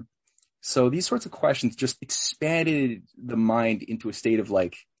rainstorm? So these sorts of questions just expanded the mind into a state of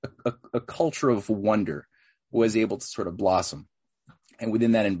like a culture of wonder was able to sort of blossom. And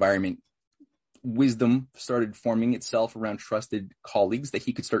within that environment, wisdom started forming itself around trusted colleagues that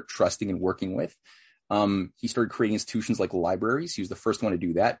he could start trusting and working with. He started creating institutions like libraries. He was the first one to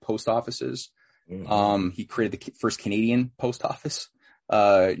do that. Post offices. Mm-hmm. He created the first Canadian post office.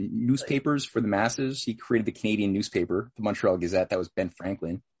 Newspapers for the masses. He created the Canadian newspaper, the Montreal Gazette. That was Ben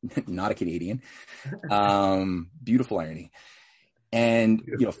Franklin, not a Canadian. Beautiful irony. And,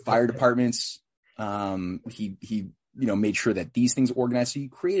 fire departments. He made sure that these things organized. So he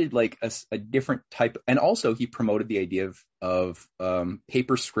created like a different type. And also he promoted the idea of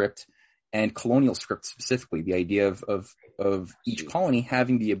paper script and colonial script specifically, the idea of each colony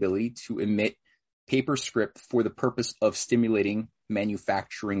having the ability to emit paper script for the purpose of stimulating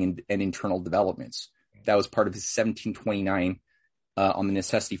manufacturing and internal developments. That was part of his 1729 on the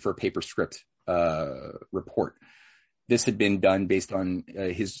necessity for a paper script report. This had been done based on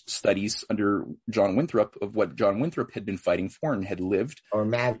his studies under John Winthrop of what John Winthrop had been fighting for and had lived. Or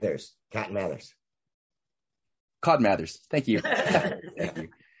Mathers, Cotton Mathers. Cod Mathers, thank you. Thank you.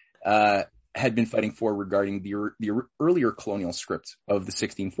 Had been fighting for regarding the earlier colonial script of the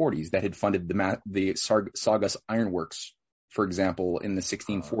 1640s that had funded the Saugus Iron Works, for example, in the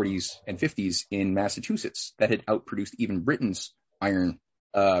 1640s and 50s in Massachusetts that had outproduced even Britain's iron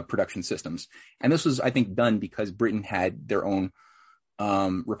production systems. And this was, I think, done because Britain had their own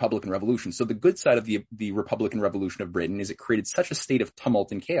Republican Revolution. So the good side of the Republican Revolution of Britain is it created such a state of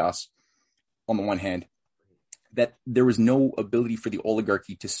tumult and chaos on the one hand that there was no ability for the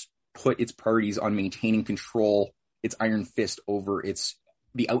oligarchy to put its priorities on maintaining control, its iron fist over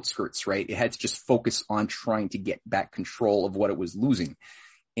the outskirts, right? It had to just focus on trying to get back control of what it was losing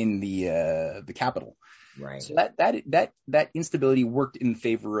in the capital. Right. So that instability worked in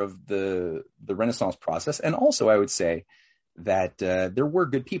favor of the Renaissance process. And also I would say that there were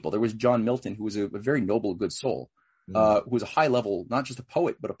good people. There was John Milton, who was a very noble, good soul, who was a high level, not just a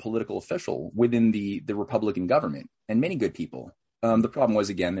poet, but a political official within the Republican government, and many good people. The problem was,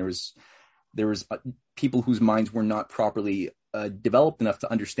 again, there was people whose minds were not properly developed enough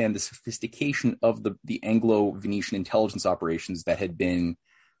to understand the sophistication of the Anglo-Venetian intelligence operations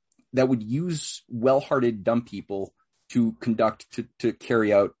that would use well-hearted dumb people to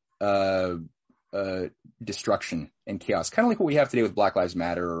carry out destruction and chaos, kind of like what we have today with Black Lives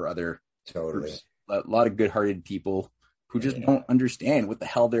Matter or other groups. A lot of good-hearted people who just don't understand what the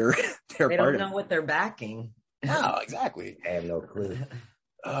hell they're they part don't of. know what they're backing. No, exactly. I have no clue.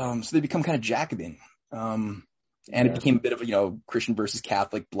 So they become kind of Jacobin. And it became a bit of a, Christian versus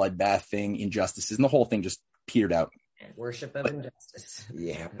Catholic bloodbath thing, injustices, and the whole thing just petered out. Worship of injustice.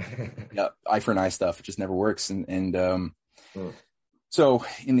 Yeah. Yeah, eye for an eye stuff. It just never works. So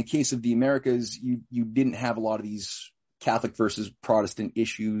in the case of the Americas, you didn't have a lot of these Catholic versus Protestant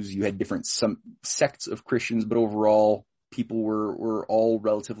issues. You had some sects of Christians, but overall, people were all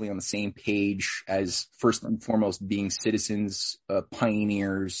relatively on the same page as first and foremost being citizens,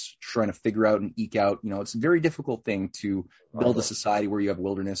 pioneers, trying to figure out and eke out. It's a very difficult thing to build a society where you have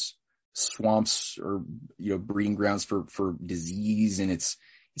wilderness, swamps, or breeding grounds for disease, and it's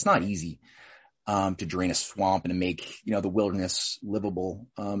not easy. to drain a swamp and to make, the wilderness livable.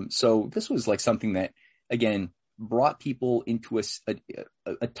 So this was like something that, again, brought people into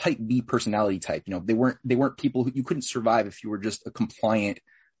a type B personality type. They weren't people who you couldn't survive if you were just a compliant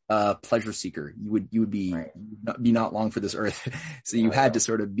pleasure seeker. You would be not long for this earth. So you had to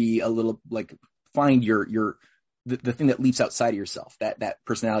sort of be a little like find the thing that leaps outside of yourself. That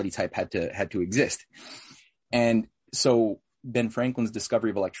personality type had to exist. And so Ben Franklin's discovery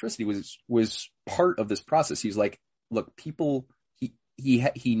of electricity was part of this process. He was like, look, people.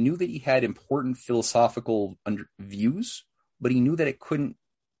 He knew that he had important philosophical views, but he knew that it couldn't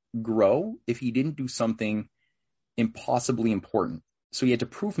grow if he didn't do something impossibly important. So he had to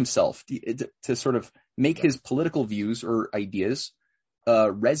prove himself to sort of make his political views or ideas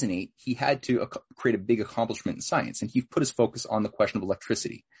resonate. He had to create a big accomplishment in science, and he put his focus on the question of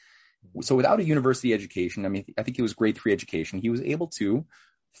electricity. So without a university education, I think it was grade 3 education, he was able to,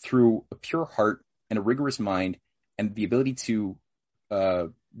 through a pure heart and a rigorous mind and the ability to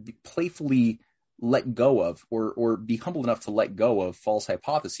playfully let go of or be humble enough to let go of false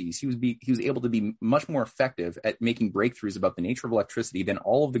hypotheses, he was able to be much more effective at making breakthroughs about the nature of electricity than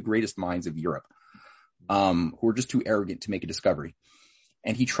all of the greatest minds of Europe, who were just too arrogant to make a discovery.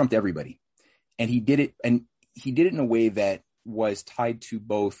 And he trumped everybody. And he did it in a way that was tied to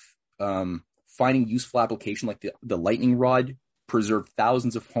both finding useful application, like the lightning rod preserved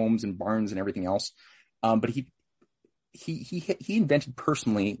thousands of homes and barns and everything else. But he invented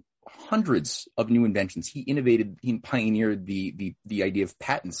personally hundreds of new inventions. He pioneered the idea of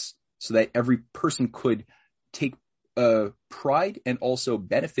patents so that every person could take pride and also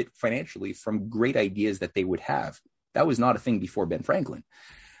benefit financially from great ideas that they would have. That was not a thing before Ben Franklin.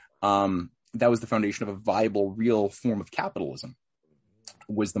 That was the foundation of a viable, real form of capitalism.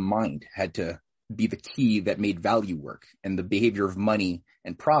 Was the mind had to be the key that made value work, and the behavior of money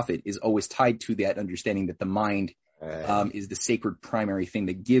and profit is always tied to that understanding that the mind is the sacred primary thing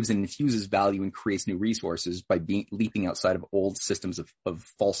that gives and infuses value and creates new resources by leaping outside of old systems of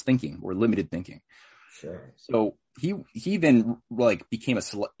false thinking or limited thinking. Sure. So he then became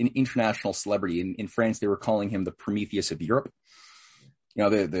an international celebrity. In France, they were calling him the Prometheus of Europe.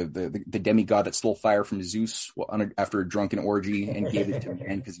 The demigod that stole fire from Zeus after a drunken orgy and gave it to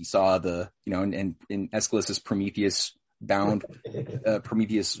man because he saw and in Aeschylus's Prometheus bound,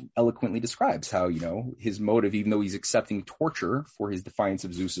 Prometheus eloquently describes how, his motive, even though he's accepting torture for his defiance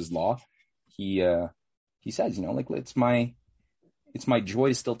of Zeus's law, he says, it's my joy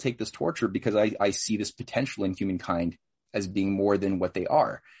to still take this torture because I see this potential in humankind as being more than what they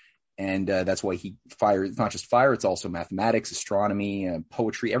are. And that's why fire, it's not just fire, it's also mathematics, astronomy,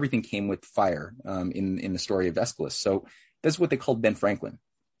 poetry, everything came with fire in the story of Aeschylus. So that's what they called Ben Franklin.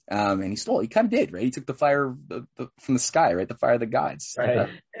 And he kind of did, right? He took the fire from the sky, right? The fire of the gods, right.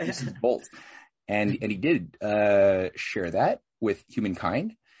 This is bolt. And he did share that with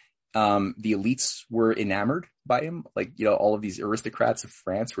humankind. The elites were enamored by him. All of these aristocrats of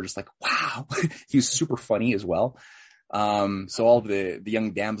France were just like, wow. He was super funny as well. So all of the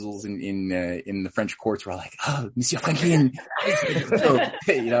young damsels in the French courts were like, oh, Monsieur Franklin.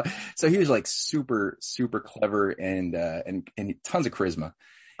 So he was like super, super clever and tons of charisma.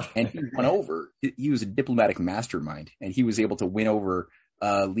 And he won over, he was a diplomatic mastermind, and he was able to win over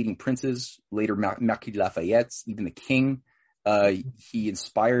leading princes, later Marquis de Lafayette, even the king. He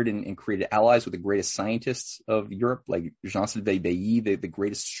inspired and created allies with the greatest scientists of Europe, like Jean-Sylvain Bailly, the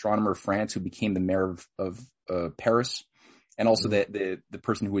greatest astronomer of France, who became the mayor of Paris, and also the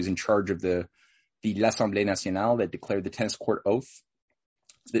person who was in charge of the l'Assemblée Nationale that declared the tennis court oath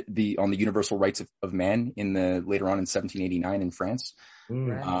on the universal rights of man later on in 1789 in France.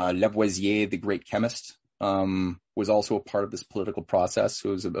 Lavoisier, the great chemist, was also a part of this political process. Who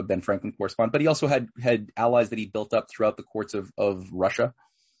was a Ben Franklin correspondent, but he also had allies that he built up throughout the courts of Russia,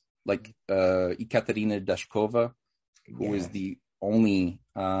 like Ekaterina Dashkova, who was the only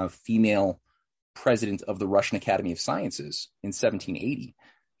female president of the Russian Academy of Sciences in 1780.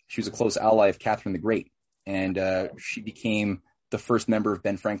 She was a close ally of Catherine the Great, and she became the first member of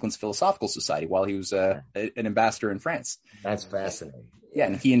Ben Franklin's Philosophical Society while he was an ambassador in France. That's fascinating. Yeah,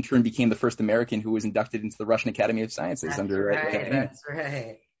 and he in turn became the first American who was inducted into the Russian Academy of Sciences. That's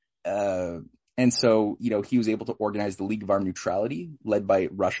right. And so, he was able to organize the League of Armed Neutrality led by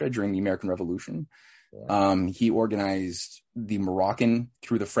Russia during the American Revolution. Yeah. He organized the Moroccan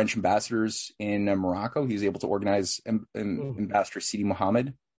through the French ambassadors in Morocco. He was able to organize Ambassador Sidi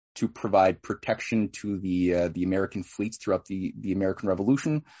Mohammed to provide protection to the American fleets throughout the American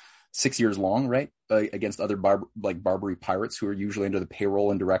Revolution. 6 years long, right? Against other Barbary pirates who are usually under the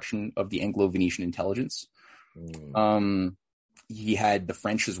payroll and direction of the Anglo-Venetian intelligence. He had the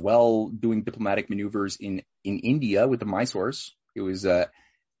French as well doing diplomatic maneuvers in India with the Mysores. It was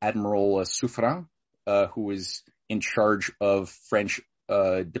Admiral Suffren who was in charge of French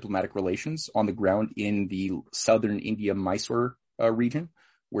diplomatic relations on the ground in the southern India Mysore region,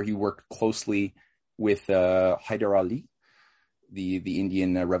 where he worked closely with Hyder Ali, the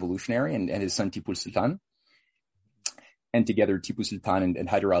Indian revolutionary, and his son Tipu Sultan. And together, Tipu Sultan and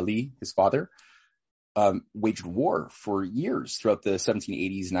Hyder Ali, his father, waged war for years throughout the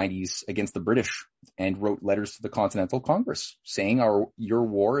 1780s, 90s against the British, and wrote letters to the Continental Congress saying, your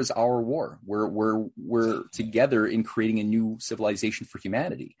war is our war. We're together in creating a new civilization for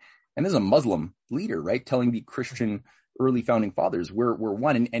humanity. And this is a Muslim leader, right? Telling the Christian early founding fathers, we're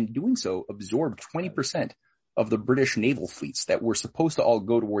one, and doing so absorbed 20% of the British naval fleets that were supposed to all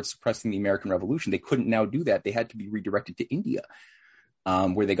go towards suppressing the American Revolution. They couldn't now do that. They had to be redirected to India,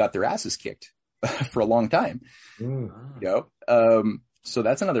 where they got their asses kicked for a long time. So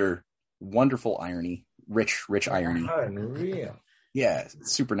that's another wonderful irony, rich irony. Unreal. Yeah,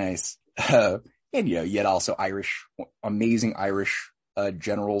 super nice. And you had also amazing Irish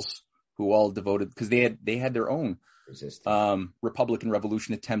generals who all devoted, because they had their own Republican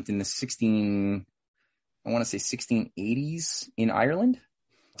Revolution attempt in the 1680s in Ireland,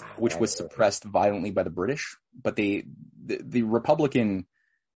 which was suppressed violently by the British. But the Republican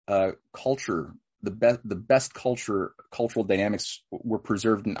culture, the best cultural dynamics were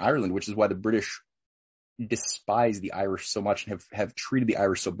preserved in Ireland, which is why the British despise the Irish so much and have treated the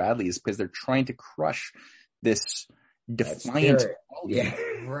Irish so badly, is because they're trying to crush this defiant quality.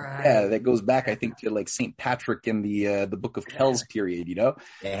 Yeah, that goes back, I think, to like St. Patrick in the Book of Kells period, the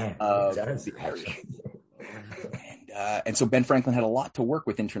Irish. And so Ben Franklin had a lot to work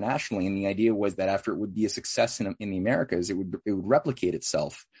with internationally, and the idea was that after it would be a success in the Americas, it would replicate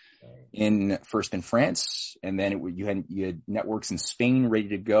itself first in France, and then you had networks in Spain ready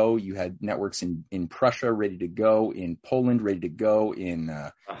to go. You had networks in Prussia ready to go, in Poland ready to go, in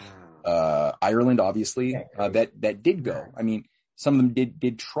Ireland, obviously, that did go. I mean, some of them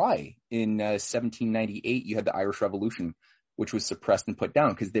did try. In 1798, you had the Irish Revolution, which was suppressed and put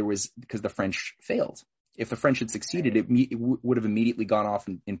down because the French failed. If the French had succeeded, it would have immediately gone off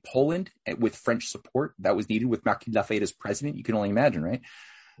in Poland with French support that was needed, with Marquis de Lafayette as president. You can only imagine, right?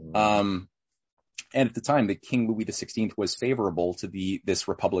 And at the time, the King Louis XVI was favorable to this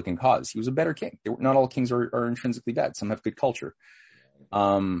Republican cause. He was a better king. Not all kings are intrinsically bad. Some have good culture.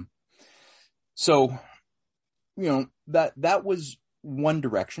 So, that was one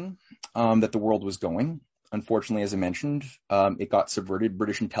direction that the world was going. Unfortunately, as I mentioned, it got subverted.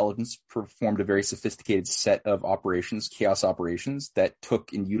 British intelligence performed a very sophisticated set of operations, chaos operations, that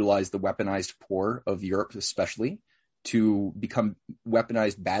took and utilized the weaponized poor of Europe, especially, to become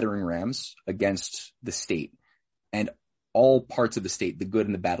weaponized battering rams against the state and all parts of the state, the good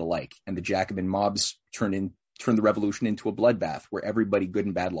and the bad alike. And the Jacobin mobs turned the revolution into a bloodbath where everybody, good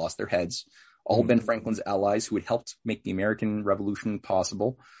and bad, lost their heads. All Ben Franklin's allies who had helped make the American Revolution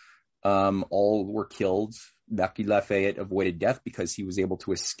possible, all were killed. Marquis de Lafayette avoided death because he was able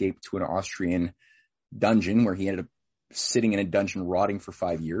to escape to an Austrian dungeon, where he ended up sitting in a dungeon rotting for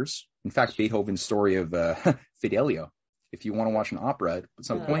 5 years. In fact, Beethoven's story of Fidelio, if you want to watch an opera at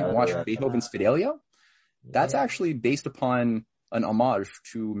some point, watch Beethoven's Fidelio. That's actually based upon an homage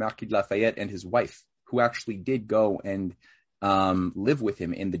to Marquis de Lafayette and his wife, who actually did go and live with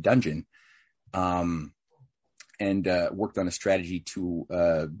him in the dungeon, and worked on a strategy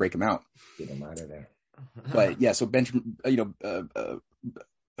to break him out. Get him out of there. But yeah, so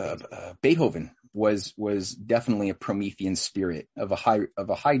Beethoven was definitely a Promethean spirit of a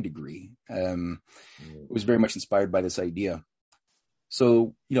high degree. It was very much inspired by this idea.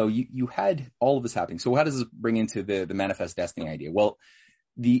 So you had all of this happening. So how does this bring into the manifest destiny idea? Well,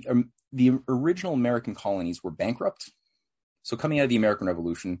 the original American colonies were bankrupt. So coming out of the American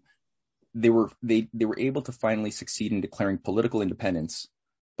Revolution, they were able to finally succeed in declaring political independence,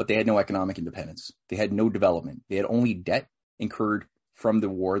 but they had no economic independence. They had no development. They had only debt incurred from the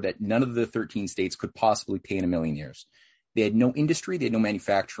war that none of the 13 states could possibly pay in a million years. They had no industry. They had no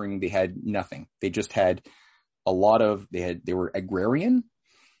manufacturing. They had nothing. They just had they were agrarian.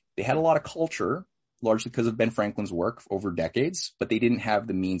 They had a lot of culture, largely because of Ben Franklin's work over decades, but they didn't have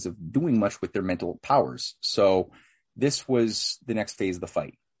the means of doing much with their mental powers. So this was the next phase of the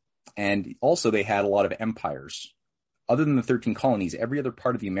fight. And also they had a lot of empires. Other than the 13 colonies, every other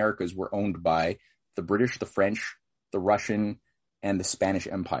part of the Americas were owned by the British, the French, the Russian, and the Spanish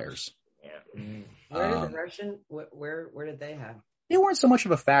empires. Yeah. Where did the Russian? Where did they have? They weren't so much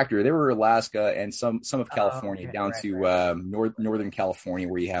of a factor. They were Alaska and some of California, down to northern California,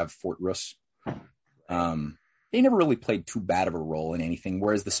 where you have Fort Russ. they never really played too bad of a role in anything,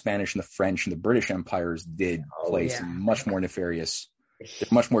 whereas the Spanish and the French and the British empires did play some much more nefarious. They're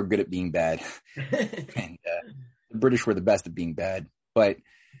much more good at being bad. And the British were the best at being bad. But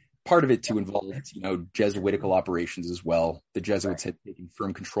part of it too involved, Jesuitical operations as well. The Jesuits had taken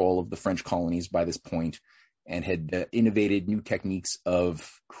firm control of the French colonies by this point and had innovated new techniques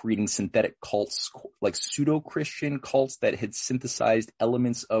of creating synthetic cults, like pseudo-Christian cults that had synthesized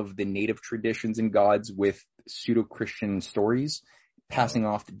elements of the native traditions and gods with pseudo-Christian stories, passing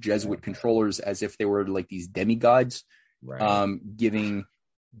off to Jesuit controllers as if they were like these demigods, giving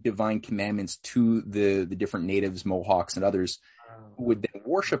divine commandments to the different natives, Mohawks and others, who would then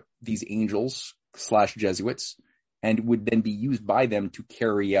worship these angels / Jesuits and would then be used by them to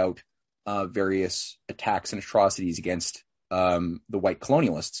carry out various attacks and atrocities against the white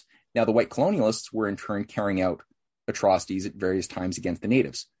colonialists. Now, the white colonialists were in turn carrying out atrocities at various times against the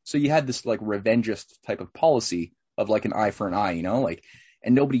natives. So you had this like revengist type of policy of like an eye for an eye,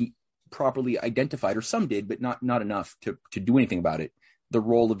 and nobody properly identified, or some did, but not enough to do anything about it, the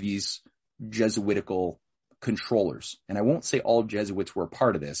role of these Jesuitical controllers. And I won't say all Jesuits were a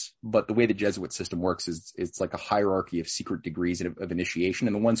part of this, but the way the Jesuit system works is it's like a hierarchy of secret degrees of initiation,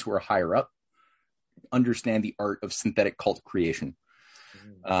 and the ones who are higher up understand the art of synthetic cult creation.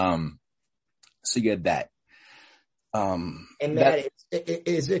 So you had that. And Matt,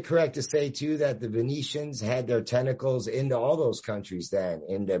 is it correct to say too that the Venetians had their tentacles into all those countries then,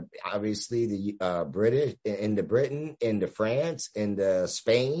 into obviously the British, into Britain, into France, into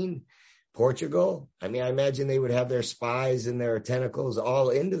Spain, Portugal? I mean, I imagine they would have their spies and their tentacles all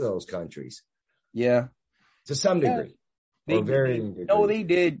into those countries. Yeah, to some degree. They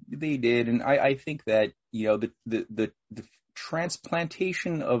did, and I think that the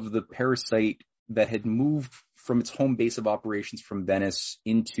transplantation of the parasite that had moved from its home base of operations from Venice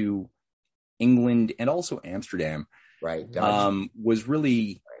into England and also Amsterdam, was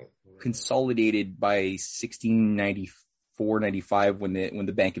really consolidated by 1694-95 when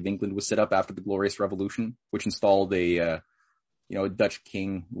the Bank of England was set up after the Glorious Revolution, which installed a Dutch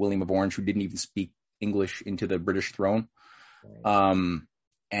king, William of Orange, who didn't even speak English, into the British throne. And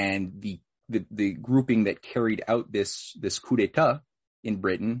the grouping that carried out this coup d'etat in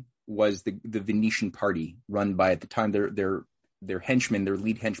Britain was the Venetian party, run by, at the time, their henchman, their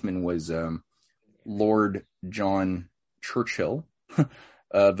lead henchman was Lord John Churchill,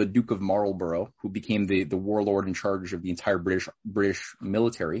 the Duke of Marlborough, who became the warlord in charge of the entire British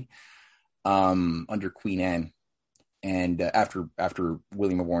military under Queen Anne, and after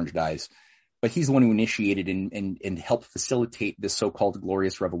William of Orange dies. But he's the one who initiated and helped facilitate this so-called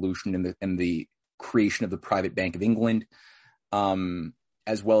Glorious Revolution and the creation of the Private Bank of England,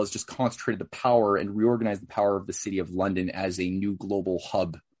 as well as just concentrated the power and reorganized the power of the city of London as a new global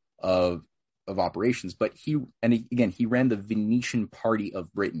hub of operations. But he ran the Venetian party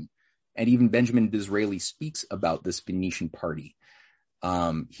of Britain, and even Benjamin Disraeli speaks about this Venetian party.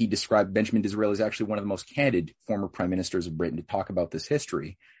 He described Benjamin Disraeli as actually one of the most candid former prime ministers of Britain to talk about this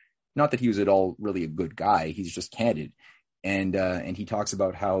history. Not that he was at all really a good guy; he's just candid, and he talks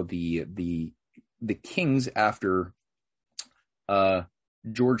about how the kings after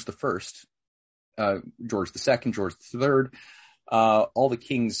George the First, George the Second, George the Third, all the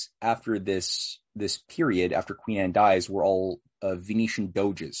kings after this period, after Queen Anne dies, were all Venetian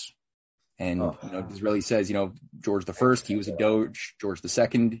doges. And Disraeli says, George the First, he was a doge. George the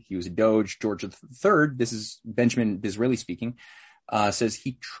Second, he was a doge. George the Third, this is Benjamin Disraeli speaking, says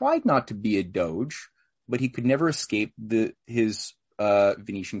he tried not to be a doge, but he could never escape his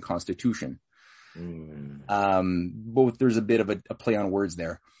Venetian constitution. Both, there's a bit of a play on words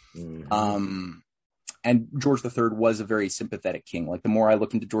there. And George III was a very sympathetic king. Like, the more I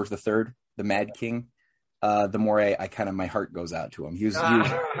look into George III, the Mad King, the more I kind of, my heart goes out to him. He was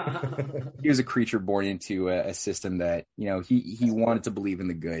a creature born into a system that, he wanted to believe in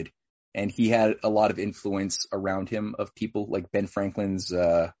the good. And he had a lot of influence around him of people like Ben Franklin's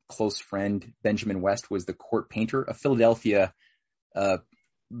close friend, Benjamin West, was the court painter. A Philadelphia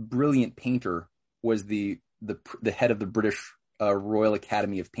brilliant painter, was the head of the British Royal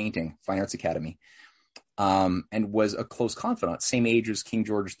Academy of Painting, Fine Arts Academy, and was a close confidant, same age as King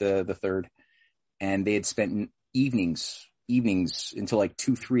George the Third. And they had spent evenings until like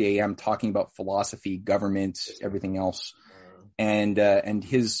 2-3 a.m. talking about philosophy, government, everything else. And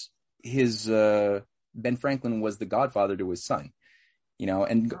his Ben Franklin was the godfather to his son,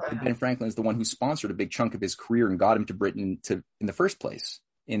 and Ben Franklin is the one who sponsored a big chunk of his career and got him to Britain in the first place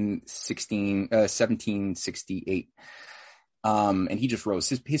in 1768. And he just rose.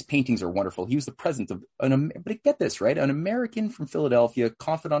 His paintings are wonderful. He was the president of but get this, right? An American from Philadelphia,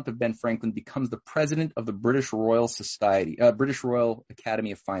 confidant of Ben Franklin, becomes the president of the British Royal Society, British Royal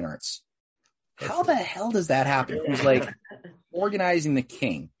Academy of Fine Arts. How the hell does that happen? Who's like organizing the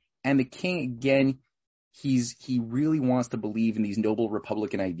king, and the king again, he really wants to believe in these noble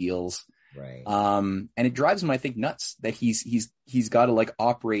Republican ideals. Right. And it drives him, I think, nuts that he's got to like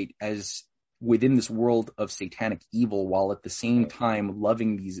operate as within this world of satanic evil while at the same time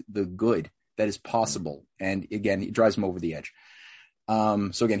loving the good that is possible. And again, it drives him over the edge.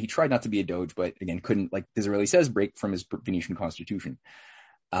 So again, he tried not to be a doge, but again, couldn't, like Disraeli says, break from his Venetian constitution.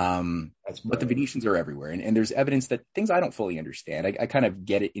 But the Venetians are everywhere. And there's evidence that things I don't fully understand. I kind of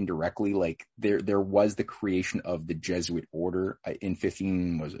get it indirectly. Like there was the creation of the Jesuit order in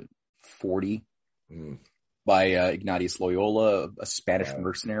 1540 by Ignatius Loyola, a Spanish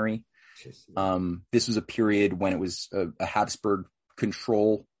mercenary. This was a period when it was a Habsburg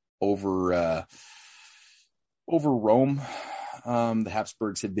control over Rome. The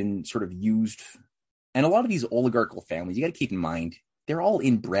Habsburgs had been sort of used, and a lot of these oligarchical families, you got to keep in mind, they're all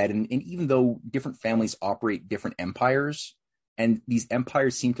inbred, and even though different families operate different empires, and these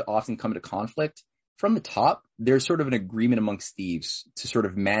empires seem to often come into conflict, from the top, there's sort of an agreement amongst thieves to sort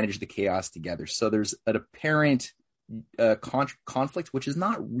of manage the chaos together. So there's an apparent conflict, which is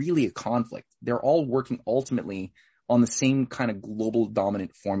not really a conflict. They're all working ultimately on the same kind of global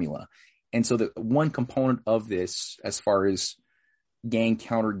dominant formula. And so the one component of this, as far as gang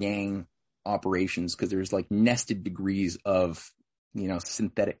counter gang operations, because there's like nested degrees of,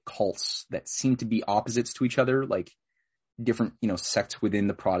 synthetic cults that seem to be opposites to each other, like different, sects within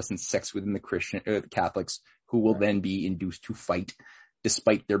the Protestants, sects within the Catholics, who will then be induced to fight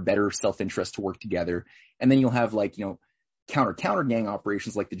despite their better self-interest to work together. And then you'll have like, counter gang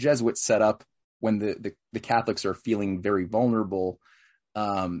operations like the Jesuits set up when the Catholics are feeling very vulnerable.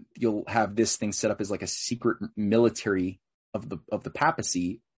 You'll have this thing set up as like a secret military of the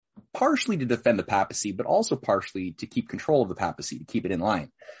papacy, partially to defend the papacy, but also partially to keep control of the papacy, to keep it in line.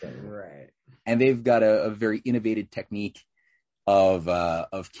 Right. And they've got a very innovative technique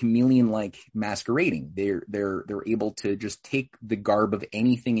of chameleon-like masquerading. They're able to just take the garb of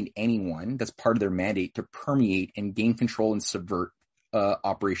anything and anyone that's part of their mandate to permeate and gain control and subvert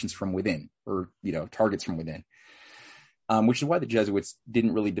operations from within, or targets from within. Which is why the Jesuits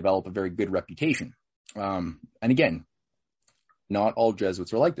didn't really develop a very good reputation. And again, not all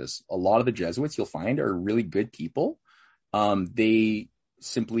Jesuits are like this. A lot of the Jesuits you'll find are really good people. They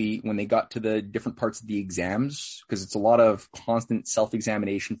simply, when they got to the different parts of the exams, because it's a lot of constant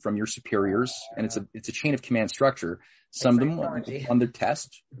self-examination from your superiors, and it's a chain of command structure. Some of them on their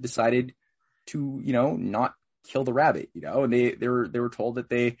test decided to, not kill the rabbit, and they were told that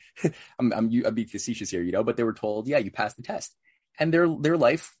they, I'm being facetious here, but they were told, yeah, you passed the test, and their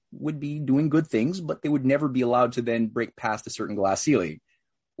life would be doing good things, but they would never be allowed to then break past a certain glass ceiling.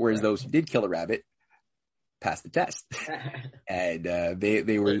 Whereas those who did kill a rabbit passed the test, and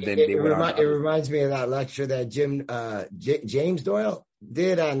they were then. It reminds me of that lecture that James Doyle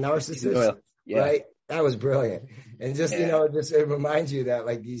did on narcissists, right? That was brilliant, and just just it reminds you that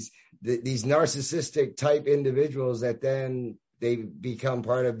like these narcissistic type individuals that then they become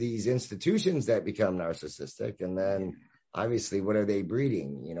part of these institutions that become narcissistic, and then obviously what are they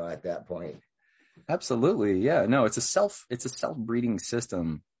breeding, at that point? Absolutely. Yeah, no, it's a self-breeding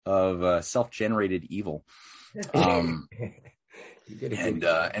system of self-generated evil. And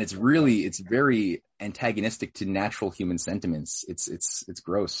it's very antagonistic to natural human sentiments. It's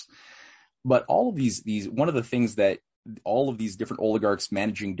gross. But all of these one of the things that all of these different oligarchs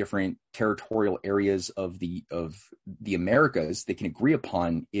managing different territorial areas of the Americas, they can agree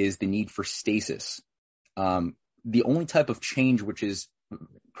upon is the need for stasis. The only type of change which is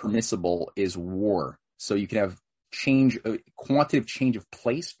permissible is war. So you can have quantitative change of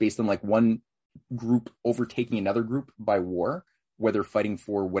place based on like one group overtaking another group by war, whether fighting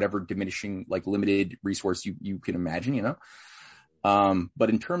for whatever diminishing, like limited resource you can imagine, But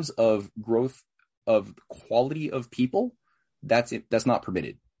in terms of growth of quality of people, that's not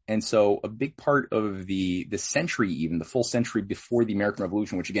permitted. And so a big part of the century, even the full century before the American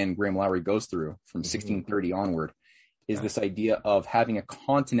Revolution, which again, Graham Lowry goes through from 1630 onward, is this idea of having a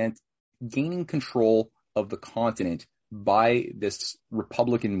continent, gaining control of the continent by this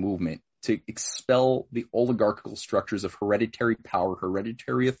Republican movement to expel the oligarchical structures of hereditary power,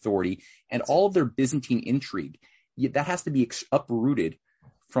 hereditary authority, and all of their Byzantine intrigue. That has to be uprooted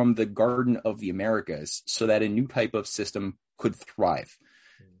from the Garden of the Americas so that a new type of system could thrive,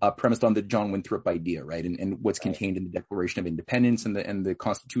 premised on the John Winthrop idea, right? And what's contained in the Declaration of Independence and the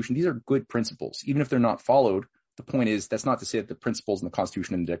Constitution. These are good principles, even if they're not followed the point is, that's not to say that the principles in the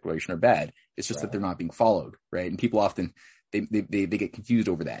Constitution and the Declaration are bad. It's just that they're not being followed, right? And people often, they get confused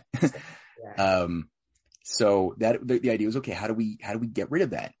over that. So that the idea was, okay, how do we get rid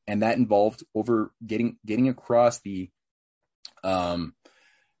of that? And that involved over getting across the, the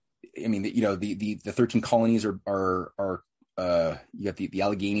 13 colonies are you got the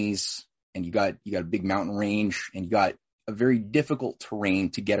Alleghenies, and you got a big mountain range, and you got a very difficult terrain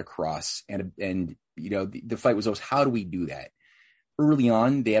to get across. And the fight was always, how do we do that? Early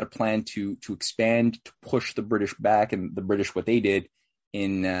on, they had a plan to expand, to push the British back, and the British, what they did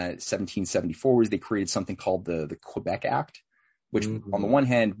in 1774 was they created something called the Quebec Act, which on the one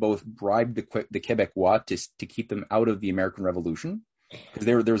hand both bribed the Quebecois to keep them out of the American Revolution, because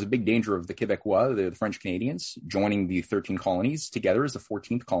there was a big danger of the Quebecois, the French Canadians, joining the 13 colonies together as the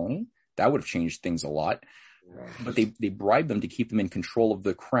 14th colony. That would have changed things a lot. But they bribed them to keep them in control of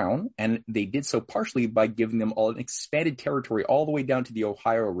the crown, and they did so partially by giving them all an expanded territory all the way down to the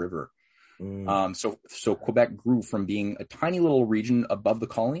Ohio River. So Quebec grew from being a tiny little region above the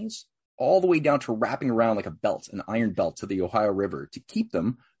colonies all the way down to wrapping around like a belt, an iron belt, to the Ohio River, to keep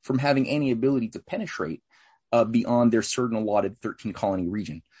them from having any ability to penetrate beyond their certain allotted 13 colony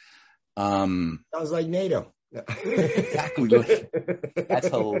region. Sounds like NATO. Exactly. That's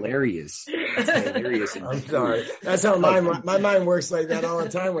hilarious. I'm sorry. That's how my mind works like that all the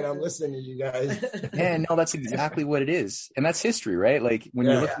time when I'm listening to you guys. Yeah, no, that's exactly what it is. And that's history, right? Like when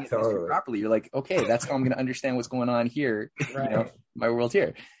you're looking at history properly, you're like, okay, that's how I'm going to understand what's going on here. Right. My world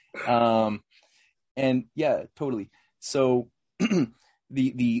here. And yeah, totally. So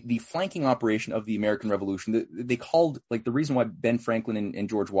the flanking operation of the American Revolution, they called, like, the reason why Ben Franklin and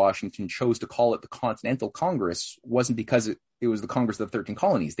George Washington chose to call it the Continental Congress wasn't because it was the Congress of the 13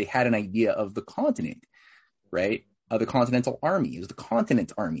 colonies. They had an idea of the continent, right? The Continental Army. It was the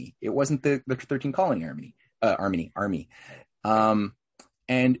Continent Army. It wasn't the 13 colony army.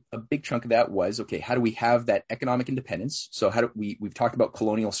 And a big chunk of that was, okay, how do we have that economic independence? So we've talked about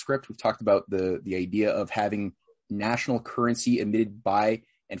colonial script. We've talked about the idea of having national currency emitted by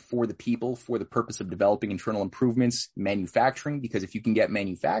and for the people for the purpose of developing internal improvements, manufacturing, because if you can get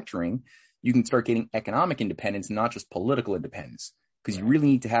manufacturing, you can start getting economic independence, not just political independence, because you really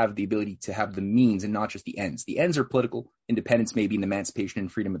need to have the ability to have the means and not just the ends. The ends are political independence, maybe in the emancipation and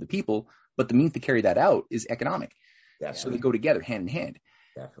freedom of the people, but the means to carry that out is economic. Definitely. So they go together hand in hand.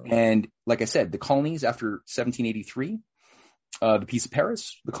 Definitely. And like I said, the colonies after 1783, the Peace of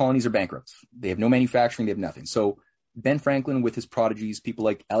Paris, the colonies are bankrupt. They have no manufacturing. They have nothing. So Ben Franklin, with his prodigies, people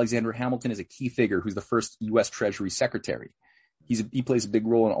like Alexander Hamilton is a key figure, who's the first U.S. Treasury Secretary. He plays a big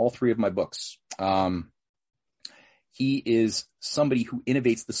role in all three of my books. He is somebody who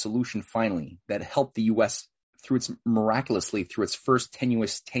innovates the solution finally that helped the U.S. miraculously through its first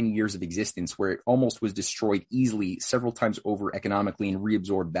tenuous 10 years of existence, where it almost was destroyed easily several times over economically and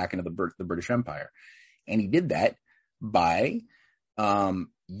reabsorbed back into the British Empire. And he did that by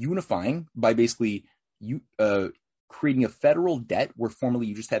unifying, by basically creating a federal debt where formerly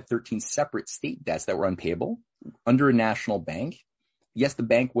you just had 13 separate state debts that were unpayable under a national bank. Yes, the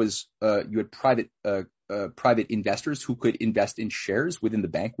bank was, you had private investors who could invest in shares within the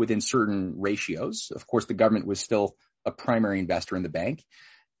bank within certain ratios. Of course, the government was still a primary investor in the bank.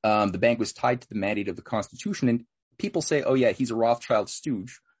 The bank was tied to the mandate of the Constitution. And people say, oh yeah, he's a Rothschild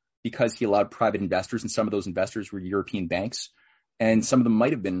stooge because he allowed private investors, and some of those investors were European banks, and some of them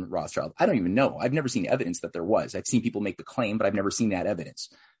might have been Rothschild. I don't even know. I've never seen evidence that there was. I've seen people make the claim, but I've never seen that evidence.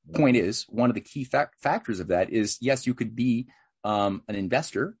 Point is, one of the key factors of that is, yes, you could be an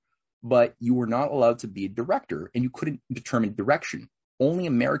investor, but you were not allowed to be a director, and you couldn't determine direction. Only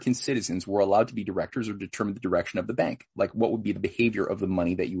American citizens were allowed to be directors or determine the direction of the bank, like what would be the behavior of the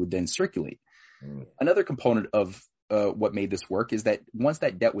money that you would then circulate. Another component of what made this work is that once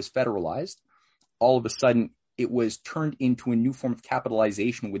that debt was federalized, all of a sudden it was turned into a new form of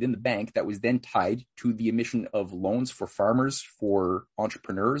capitalization within the bank that was then tied to the emission of loans for farmers, for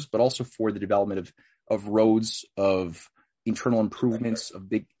entrepreneurs, but also for the development of roads, of internal improvements, of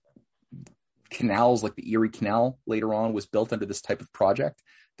big canals, like the Erie Canal later on was built under this type of project,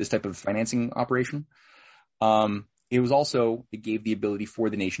 this type of financing operation. It gave the ability for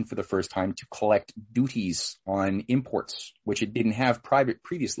the nation for the first time to collect duties on imports, which it didn't have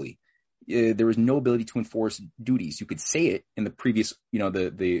previously. There was no ability to enforce duties. You could say it in the previous, under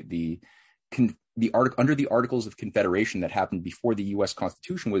the Articles of Confederation that happened before the U.S.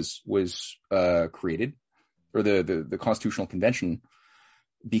 Constitution was created, or the Constitutional Convention,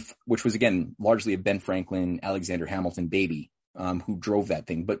 which was again largely a Ben Franklin, Alexander Hamilton baby, who drove that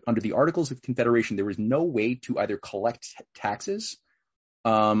thing. But under the Articles of Confederation, there was no way to either collect taxes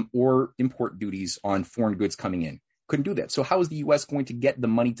or import duties on foreign goods coming in. Couldn't do that. So how is the U.S. going to get the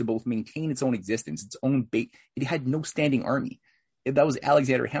money to both maintain its own existence, its own base? It had no standing army. That was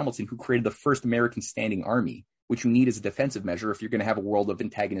Alexander Hamilton who created the first American standing army, which you need as a defensive measure if you're going to have a world of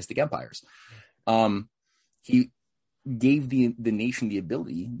antagonistic empires. He gave the nation the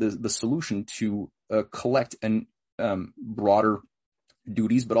ability, the solution to collect and broader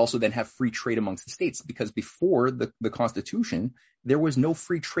duties, but also then have free trade amongst the states, because before the Constitution, there was no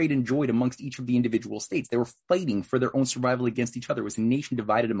free trade enjoyed amongst each of the individual states. They were fighting for their own survival against each other. It was a nation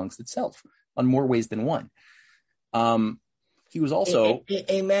divided amongst itself on more ways than one. He was also...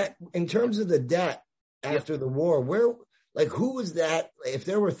 Hey, Matt, in terms of the debt after the war, who was that? If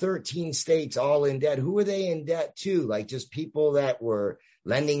there were 13 states all in debt, who were they in debt to? Like just people that were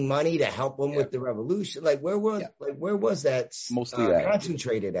lending money to help them with the revolution? Like where was that mostly that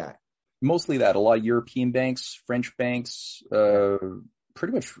concentrated at? Mostly that. A lot of European banks, French banks,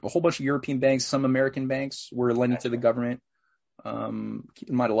 pretty much a whole bunch of European banks, some American banks were lending to the government. Keep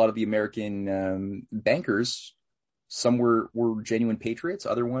in mind, a lot of the American bankers, some were genuine patriots.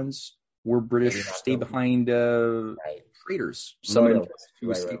 Other ones were British stay-behind traders. Some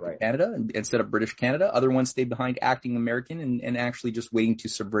who escaped to Canada and set up British Canada. Other ones stayed behind acting American and actually just waiting to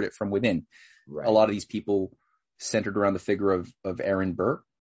subvert it from within. Right. A lot of these people centered around the figure of Aaron Burr,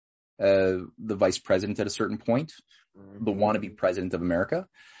 the vice president at a certain point, the wannabe president of America,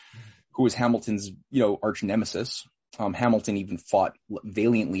 who was Hamilton's, arch nemesis. Hamilton even fought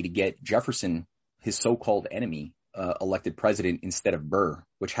valiantly to get Jefferson, his so-called enemy, elected president instead of Burr,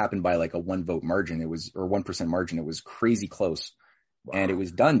 which happened by like a 1% margin. It was 1% margin. It was crazy close. Wow. And it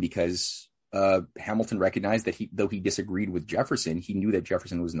was done because Hamilton recognized that though he disagreed with Jefferson, he knew that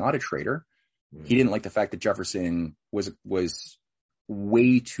Jefferson was not a traitor. He didn't like the fact that Jefferson was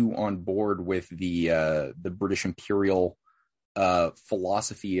way too on board with the British imperial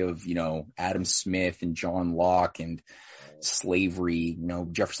philosophy of, Adam Smith and John Locke and slavery.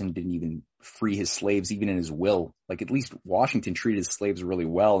 Jefferson didn't even free his slaves, even in his will. Like, at least Washington treated his slaves really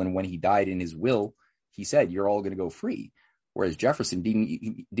well. And when he died, in his will, he said, "You're all going to go free." Whereas Jefferson didn't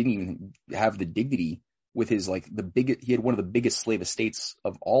even have the dignity with his, he had one of the biggest slave estates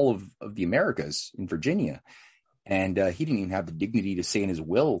of all of the Americas in Virginia. And he didn't even have the dignity to say in his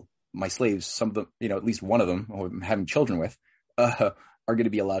will, "My slaves, some of them, at least one of them, who I'm having children with, are going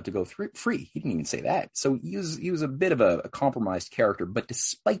to be allowed to go free." He didn't even say that. So he was a bit of a compromised character. But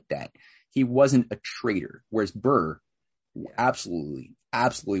despite that, he wasn't a traitor. Whereas Burr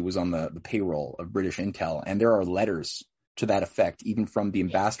absolutely was on the payroll of British intel. And there are letters to that effect, even from the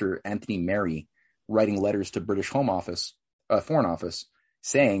ambassador Anthony Merry, writing letters to British Foreign Office,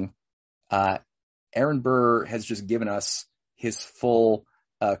 saying, Aaron Burr has just given us his full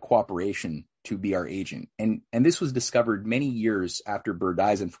cooperation to be our agent. And this was discovered many years after Burr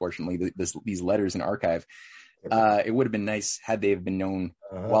dies, unfortunately, these letters in archive. It would have been nice had they have been known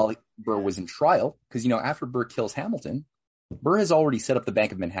while Burr was in trial, because, after Burr kills Hamilton, Burr has already set up the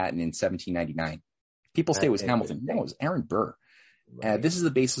Bank of Manhattan in 1799. People say it was Hamilton. No, it was Aaron Burr. Right. This is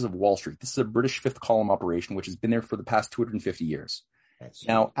the basis of Wall Street. This is a British fifth column operation, which has been there for the past 250 years.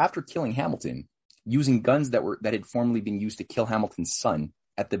 Now, after killing Hamilton, using guns that had formerly been used to kill Hamilton's son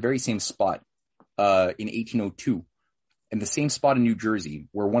at the very same spot in 1802, in the same spot in New Jersey,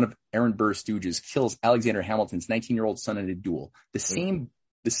 where one of Aaron Burr's stooges kills Alexander Hamilton's 19-year-old son in a duel, the same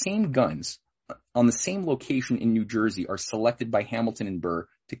guns on the same location in New Jersey are selected by Hamilton and Burr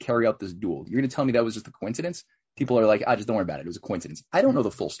to carry out this duel. You're going to tell me that was just a coincidence? People are like, just don't worry about it. It was a coincidence. I don't know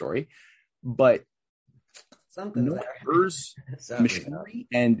the full story, but Burr's machinery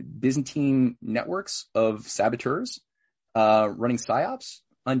and Byzantine networks of saboteurs running psyops,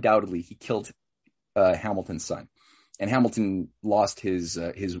 undoubtedly he killed Hamilton's son. And Hamilton lost his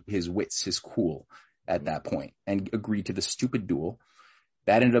wits, his cool at that point, and agreed to the stupid duel.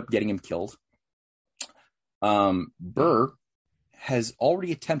 That ended up getting him killed. Burr has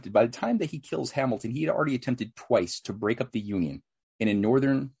already attempted, by the time that he kills Hamilton, he had already attempted twice to break up the Union in a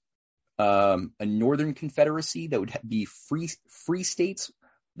northern confederacy that would be free states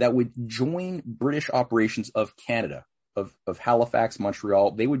that would join British operations of Canada, of Halifax,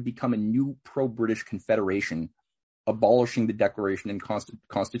 Montreal. They would become a new pro-British confederation, abolishing the Declaration and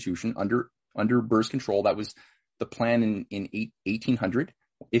Constitution under Burr's control. That was the plan in 1800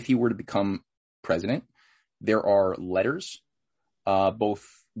 if he were to become president. There are letters, both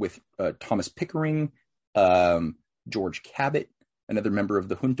with Thomas Pickering, George Cabot, another member of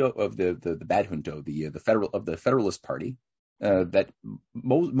the junto, of the bad junto, the Federalist Party, that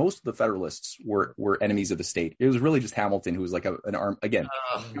most of the Federalists were enemies of the state. It was really just Hamilton who was like an arm again,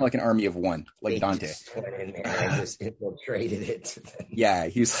 like an army of one, like Dante. Just went in there and just infiltrated it. Yeah,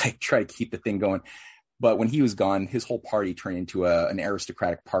 he was like trying to keep the thing going. But when he was gone, his whole party turned into an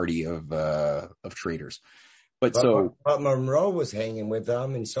aristocratic party of traitors. But Monroe was hanging with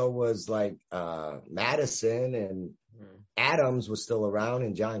them, and so was like Madison, and Adams was still around,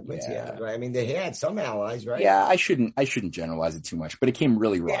 and John Quincy. Yeah. Right? I mean, they had some allies, right? Yeah, I shouldn't generalize it too much, but it came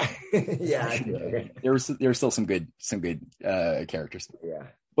really wrong. Yeah. There were still some good characters. Yeah.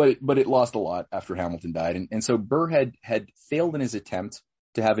 But it lost a lot after Hamilton died, and so Burr had failed in his attempt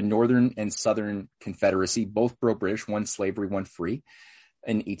to have a Northern and Southern Confederacy, both pro-British, one slavery, one free.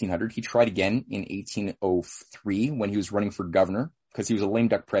 In 1800, he tried again in 1803 when he was running for governor because he was a lame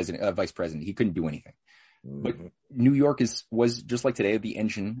duck vice president. He couldn't do anything. Mm-hmm. But New York was just like today the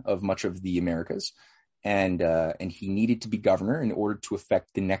engine of much of the Americas, and he needed to be governor in order to effect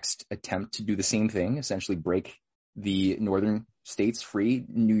the next attempt to do the same thing, essentially break the northern states free.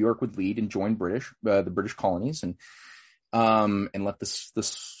 New York would lead and join the British colonies, and let this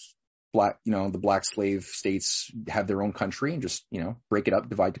the black slave states have their own country and just, break it up,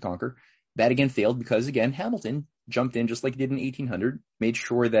 divide to conquer. That again failed because again, Hamilton jumped in just like he did in 1800, made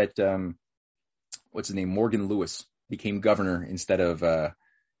sure that, Morgan Lewis became governor instead of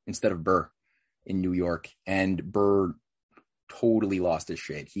Burr in New York. And Burr totally lost his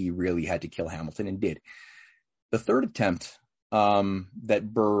shit. He really had to kill Hamilton and did. The third attempt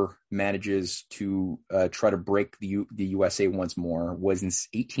that Burr manages to try to break the USA once more was in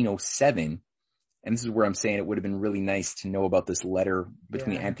 1807. And this is where I'm saying it would have been really nice to know about this letter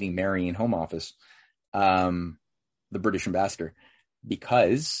between Anthony Merry and Home Office, the British ambassador,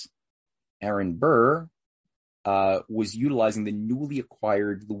 because Aaron Burr was utilizing the newly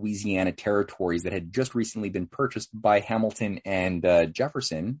acquired Louisiana territories that had just recently been purchased by Hamilton and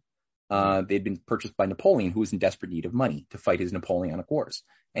Jefferson. They'd been purchased by Napoleon, who was in desperate need of money to fight his Napoleonic Wars.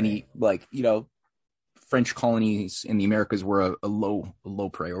 And he, French colonies in the Americas were a low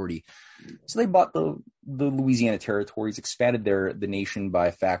priority. So they bought the Louisiana territories, expanded the nation by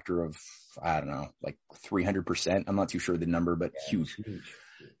a factor of, I don't know, like 300%. I'm not too sure the number, but huge.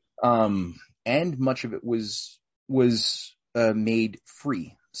 And much of it was made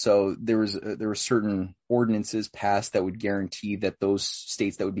free. So there were certain ordinances passed that would guarantee that those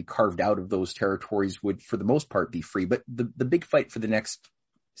states that would be carved out of those territories would, for the most part, be free. But the big fight for the next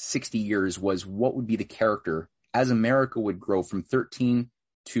 60 years was what would be the character as America would grow from 13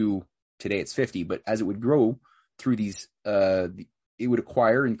 to today it's 50. But as it would grow through these, it would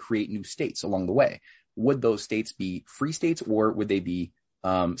acquire and create new states along the way. Would those states be free states or would they be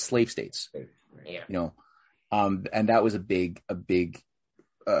slave states? Yeah. And that was a big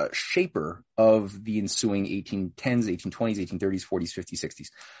shaper of the ensuing 1810s, 1820s, 1830s, 40s, 50s,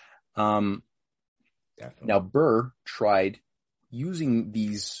 60s. Now, Burr tried using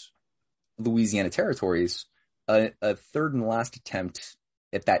these Louisiana territories, a third and last attempt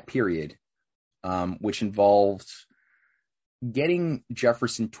at that period, which involved getting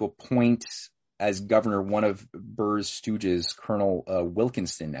Jefferson to appoint as governor one of Burr's stooges, Colonel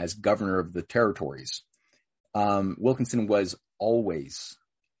Wilkinson, as governor of the territories. Wilkinson was always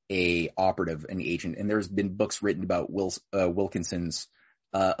a operative, an agent, and there's been books written about Wilkinson's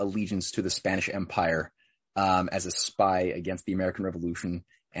allegiance to the Spanish Empire as a spy against the American Revolution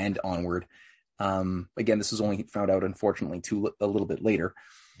and onward. Again, this was only found out, unfortunately, a little bit later.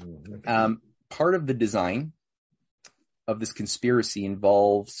 Part of the design of this conspiracy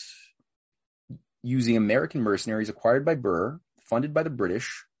involved using American mercenaries acquired by Burr, funded by the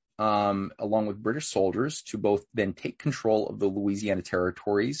British, along with British soldiers, to both then take control of the Louisiana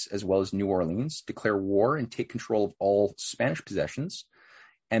territories as well as New Orleans, declare war and take control of all Spanish possessions,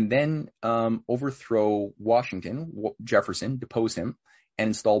 and then overthrow Washington, Jefferson, depose him, and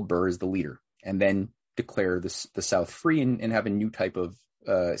install Burr as the leader, and then declare the South free and have a new type of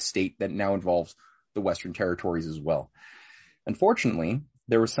state that now involves the Western territories as well. Unfortunately,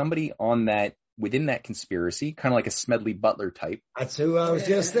 there was somebody within that conspiracy, kind of like a Smedley Butler type. That's who I was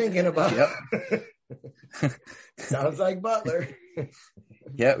just thinking about. Yep. Sounds like Butler.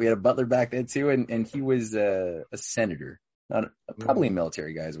 Yeah, we had a Butler back then too, and he was a senator, probably a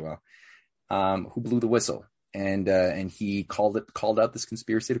military guy as well, who blew the whistle, and he called out this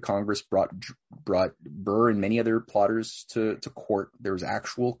conspiracy to Congress, brought Burr and many other plotters to court. There was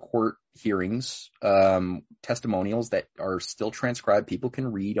actual court hearings, testimonials that are still transcribed. People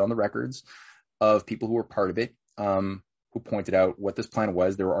can read on the records of people who were part of it, who pointed out what this plan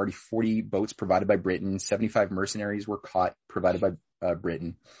was. There were already 40 boats provided by Britain. 75 mercenaries were caught, provided by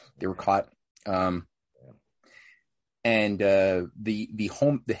Britain. They were caught. And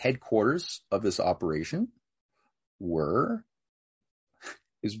the headquarters of this operation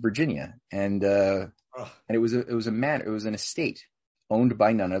is Virginia, and it was an estate owned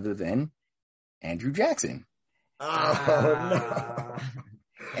by none other than Andrew Jackson. Oh no.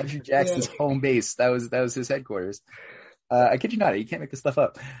 Andrew Jackson's home base. That was his headquarters. I kid you not. You can't make this stuff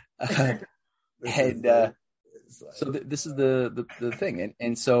up. This is the thing.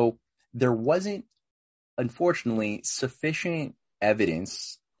 And so there wasn't, unfortunately, sufficient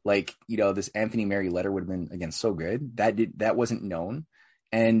evidence, like, this Anthony Mary letter would have been, again, so good. That wasn't known.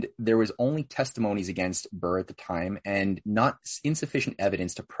 And there was only testimonies against Burr at the time, and not insufficient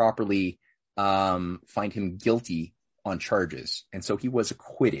evidence to properly find him guilty on charges. And so he was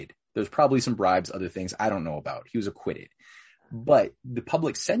acquitted. There's probably some bribes, other things I don't know about. He was acquitted. But the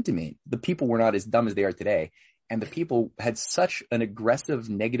public sentiment, the people were not as dumb as they are today. And the people had such an aggressive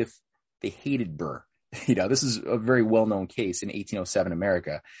negative, they hated Burr. This is a very well-known case in 1807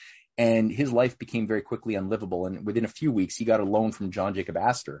 America. And his life became very quickly unlivable. And within a few weeks, he got a loan from John Jacob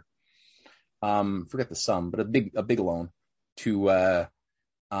Astor. Forget the sum, but a big loan to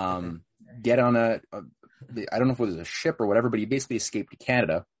get on I don't know if it was a ship or whatever, but he basically escaped to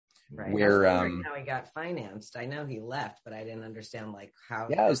Canada. Right. Where how he got financed. I know he left, but I didn't understand how.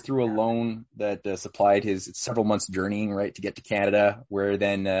 Yeah, it was through a loan that supplied his several months journeying, right, to get to Canada, where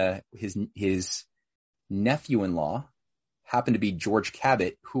then his nephew-in-law happened to be George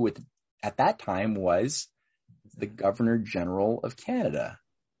Cabot, who at that time was the Governor General of Canada,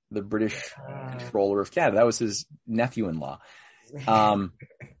 the British controller of Canada. That was his nephew-in-law.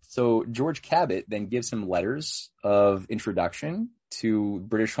 So George Cabot then gives him letters of introduction to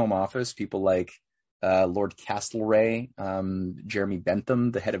British Home Office, people like Lord Castlereagh, Jeremy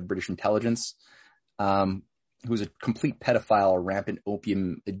Bentham, the head of British intelligence, who was a complete pedophile, a rampant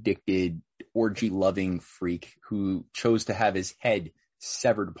opium-addicted, orgy-loving freak who chose to have his head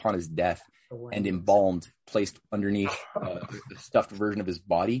severed upon his death and embalmed, placed underneath a stuffed version of his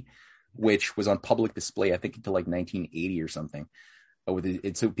body, which was on public display, I think, until like 1980 or something,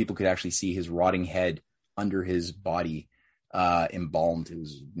 so people could actually see his rotting head under his body, embalmed. It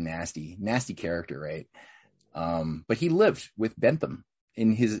was nasty character, right? But he lived with Bentham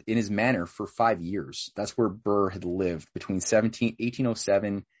in his manor for 5 years. That's where Burr had lived between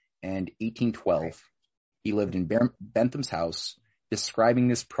 1807 and 1812. He lived in Bentham's house, describing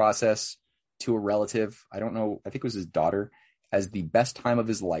this process to a relative, I don't know, I think it was his daughter, as the best time of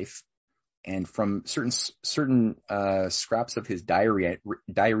his life. And from certain scraps of his diary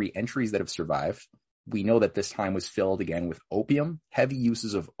entries that have survived, we know that this time was filled again with opium, heavy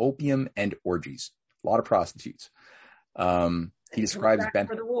uses of opium and orgies, a lot of prostitutes. He describes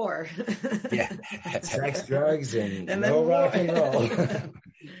Bentham for the war. Yeah, sex, drugs, and no rock and roll.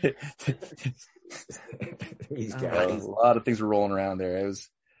 These guys. A lot of things were rolling around there. It was,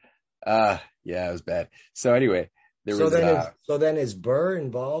 it was bad. So anyway, so then is Burr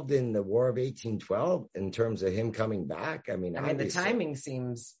involved in the War of 1812 in terms of him coming back? I mean, the timing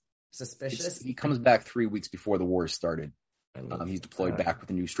seems suspicious. He comes back 3 weeks before the war started. He's deployed back with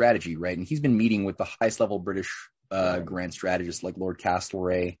a new strategy, right? And he's been meeting with the highest level British grand strategists like Lord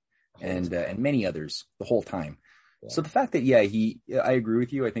Castlereagh and many others the whole time. Yeah. So the fact that I agree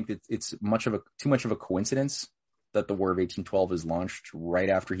with you. I think that it's too much of a coincidence that the War of 1812 is launched right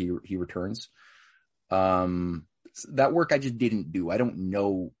after he returns. That work I just didn't do. I don't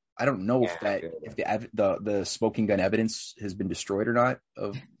know if the smoking gun evidence has been destroyed or not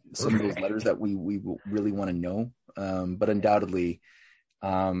of some of those letters that we really want to know. But undoubtedly,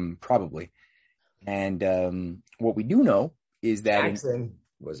 probably. And what we do know is that Jackson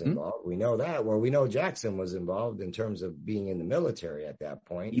was involved. We know that. Well, we know Jackson was involved in terms of being in the military at that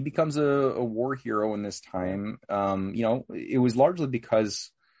point. He becomes a war hero in this time. It was largely because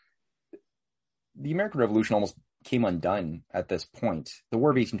the American Revolution almost came undone at this point. The War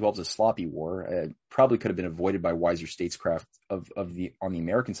of 1812 is a sloppy war. It probably could have been avoided by wiser statescraft on the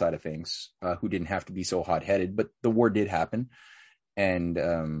American side of things, who didn't have to be so hot-headed. But the war did happen,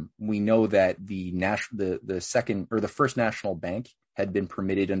 and we know that the first national bank had been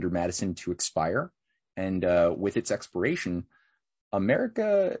permitted under Madison to expire, and with its expiration,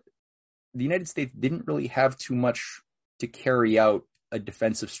 the United States didn't really have too much to carry out a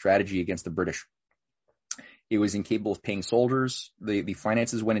defensive strategy against the British. It was incapable of paying soldiers. The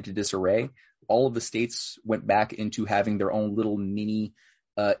finances went into disarray. All of the states went back into having their own little mini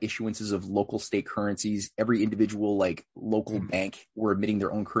issuances of local state currencies. Every individual local bank were emitting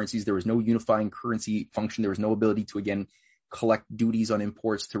their own currencies. There was no unifying currency function. There was no ability to, again, collect duties on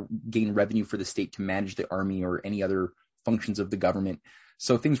imports to gain revenue for the state to manage the army or any other functions of the government.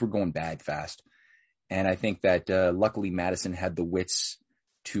 So things were going bad fast. And I think that luckily Madison had the wits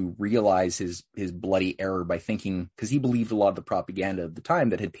to realize his bloody error by thinking, because he believed a lot of the propaganda of the time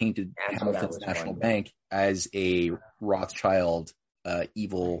that had painted Hamilton's National Bank as a Rothschild,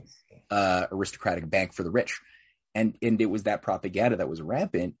 evil, aristocratic bank for the rich. And it was that propaganda that was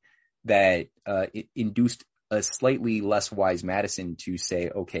rampant that it induced a slightly less wise Madison to say,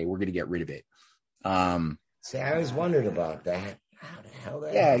 okay, we're going to get rid of it. See, I always wondered about that. How the hell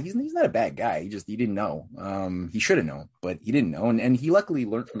that happened? He's not a bad guy. He didn't know. He should have known, but he didn't know. And he luckily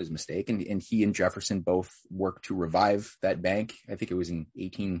learned from his mistake. And he and Jefferson both worked to revive that bank. I think it was in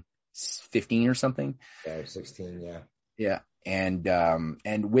 1815 or something. Yeah, 16, yeah. Yeah.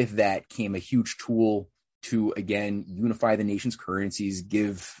 And with that came a huge tool to, again, unify the nation's currencies,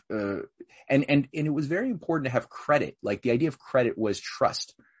 and it was very important to have credit. Like, the idea of credit was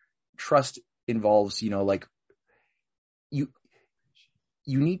trust. Trust involves, you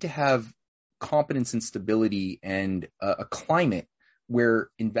need to have competence and stability and a climate where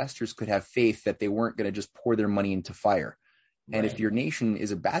investors could have faith that they weren't going to just pour their money into fire. And if your nation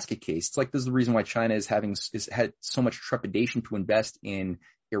is a basket case, it's like, this is the reason why China is had so much trepidation to invest in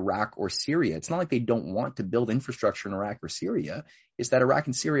Iraq or Syria. It's not like they don't want to build infrastructure in Iraq or Syria. It's that Iraq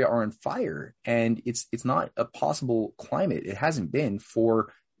and Syria are on fire, and it's not a possible climate. It hasn't been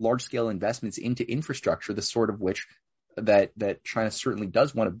for large scale investments into infrastructure, the sort of which that China certainly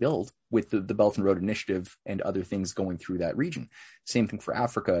does want to build with the Belt and Road Initiative and other things going through that region. Same thing for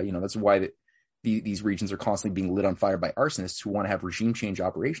Africa. That's why these regions are constantly being lit on fire by arsonists who want to have regime change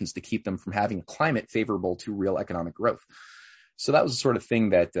operations to keep them from having a climate favorable to real economic growth. So that was the sort of thing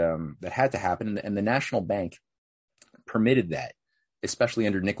that had to happen. And the National Bank permitted that, especially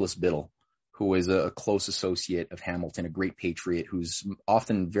under Nicholas Biddle, who was a close associate of Hamilton, a great patriot who's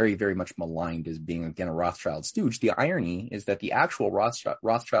often very, very much maligned as being, again, a Rothschild stooge. The irony is that the actual Rothschild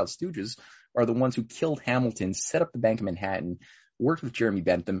stooges are the ones who killed Hamilton, set up the Bank of Manhattan, worked with Jeremy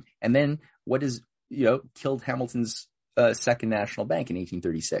Bentham, and then killed Hamilton's Second National Bank in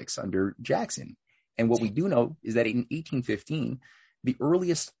 1836 under Jackson. And what we do know is that in 1815, the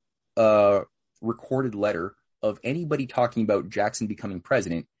earliest recorded letter of anybody talking about Jackson becoming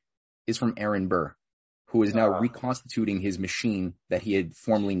president is from Aaron Burr, who is now reconstituting his machine that he had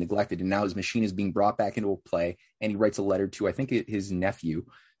formerly neglected. And now his machine is being brought back into play. And he writes a letter to, I think, his nephew,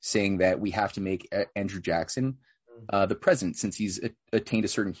 saying that we have to make Andrew Jackson the president. Since he's attained a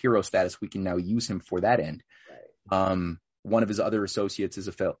certain hero status, we can now use him for that end. Right. One of his other associates is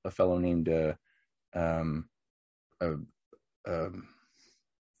a fellow named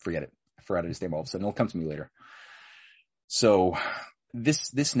forget it. I forgot his name all of a sudden. It'll come to me later. So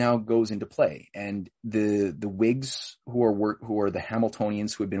this now goes into play, and the Whigs who are the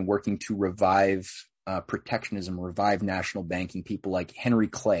Hamiltonians who have been working to revive protectionism, revive national banking. People like Henry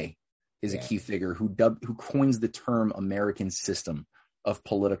Clay is a key figure who coins the term American system of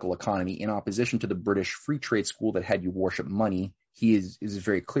political economy in opposition to the British free trade school that had you worship money. He is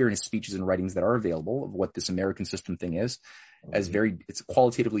very clear in his speeches and writings that are available of what this American system thing is, it's a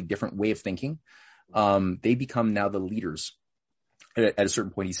qualitatively different way of thinking. They become now the leaders. At a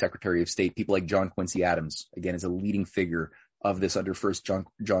certain point, he's Secretary of State. People like John Quincy Adams, again, is a leading figure of this under first James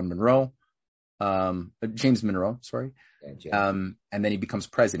Monroe, sorry. And then he becomes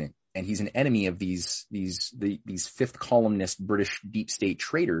president. And he's an enemy of these fifth columnist British deep state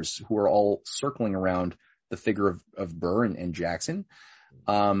traders who are all circling around the figure of Burr and Jackson.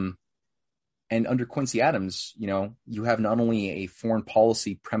 And under Quincy Adams, you have not only a foreign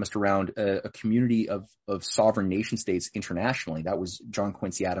policy premised around a community of sovereign nation states internationally. That was John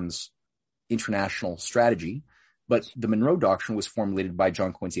Quincy Adams' international strategy. But the Monroe Doctrine was formulated by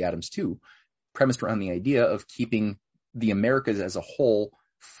John Quincy Adams too, premised around the idea of keeping the Americas as a whole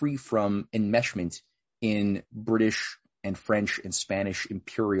free from enmeshment in British and French and Spanish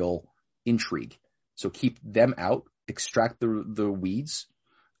imperial intrigue. So keep them out, extract the weeds,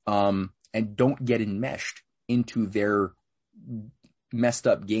 and don't get enmeshed into their messed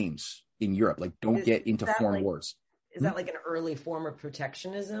up games in Europe. Like, don't get into foreign wars. Is that like an early form of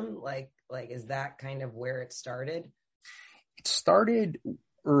protectionism? Like is that kind of where it started? It started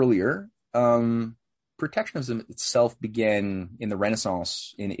earlier. Protectionism itself began in the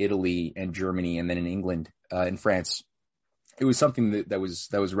Renaissance in Italy and Germany, and then in England, in France. It was something that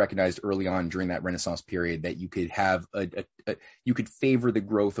was recognized early on during that Renaissance period, that you could have you could favor the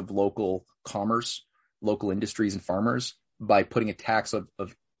growth of local commerce, local industries and farmers by putting a tax of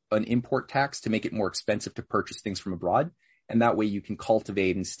an import tax to make it more expensive to purchase things from abroad. And that way you can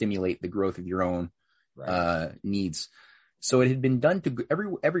cultivate and stimulate the growth of your own needs. So it had been done to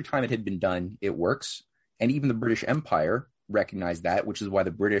every time it had been done, it works. And even the British Empire recognized that, which is why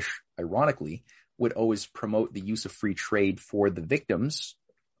the British, ironically, would always promote the use of free trade for the victims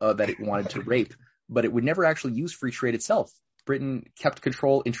that it wanted to rape, but it would never actually use free trade itself. Britain kept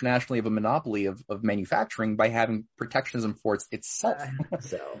control internationally of a monopoly of manufacturing by having protectionism for itself.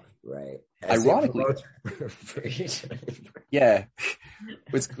 So, right. Ironically, yeah,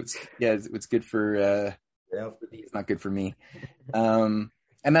 it's good for it's not good for me. And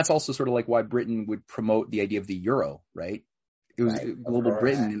that's also sort of like why Britain would promote the idea of the euro, right? It was global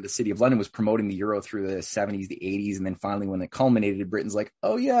Britain in the city of London was promoting the euro through the 70s, the 80s, and then finally when it culminated, Britain's like,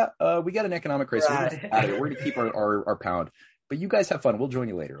 oh yeah, we got an economic crisis. Right. We're going to keep our pound. But you guys have fun. We'll join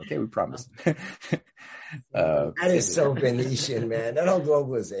you later. Okay, we promise. That is so Venetian, man. That whole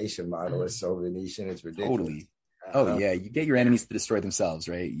globalization model is so Venetian. It's ridiculous. Totally. Oh yeah, you get your enemies to destroy themselves,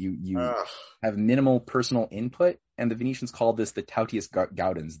 right? You have minimal personal input, and the Venetians called this the Tautius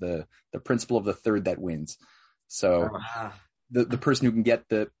Gaudens, the principle of the third that wins. So the person who can get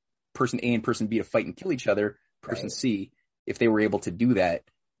the person A and person B to fight and kill each other, person C, if they were able to do that,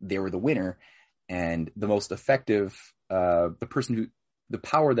 they were the winner. And the most effective, the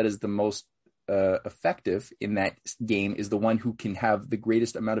power that is the most effective in that game is the one who can have the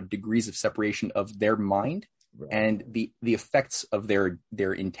greatest amount of degrees of separation of their mind and the effects of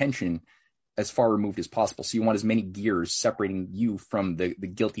their intention as far removed as possible. So you want as many gears separating you from the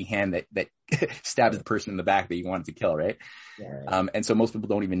guilty hand that stabs the person in the back that you wanted to kill, right? Yeah. And so most people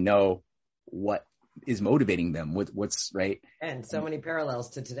don't even know what is motivating them with what's right. And so many parallels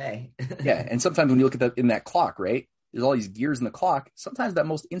to today. Yeah. And sometimes when you look at that in that clock, right, there's all these gears in the clock. Sometimes that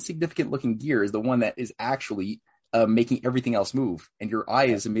most insignificant looking gear is the one that is actually making everything else move. And your eye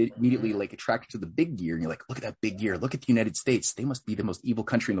is immediately like attracted to the big gear. And you're like, look at that big gear. Look at the United States. They must be the most evil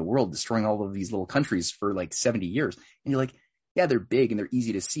country in the world, destroying all of these little countries for like 70 years. And you're like, yeah, they're big and they're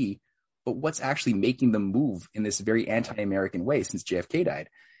easy to see. But what's actually making them move in this very anti-American way since JFK died?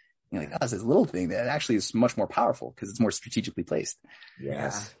 And you're like, oh, it's this little thing that actually is much more powerful because it's more strategically placed.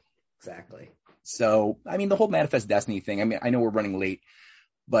 Yes, exactly. So, I mean, the whole manifest destiny thing, I mean, I know we're running late,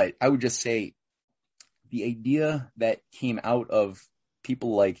 but I would just say the idea that came out of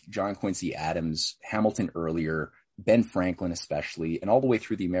people like John Quincy Adams, Hamilton earlier, Ben Franklin especially, and all the way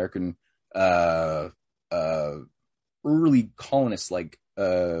through the American early colonists like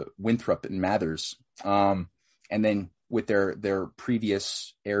Winthrop and Mathers, and then with their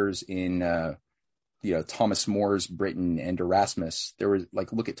previous heirs in Thomas More's Britain and Erasmus, there was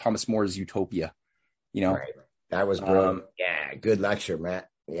like, look at Thomas More's Utopia, Right. That was brilliant. Yeah, good lecture, Matt.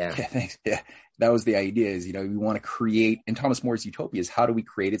 Yeah, thanks. Yeah, that was the idea is, we want to create, and Thomas More's Utopia is how do we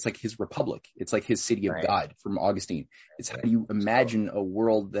create, it's like his republic. It's like his city of God from Augustine. It's how do you imagine a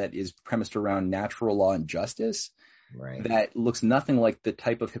world that is premised around natural law and justice that looks nothing like the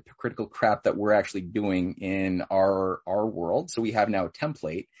type of hypocritical crap that we're actually doing in our world. So we have now a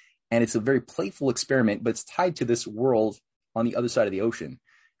template, and it's a very playful experiment, but it's tied to this world on the other side of the ocean,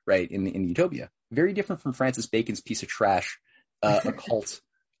 right, in Utopia. Very different from Francis Bacon's piece of trash, occult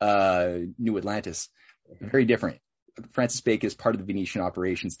New Atlantis. Very different. Francis Bacon is part of the Venetian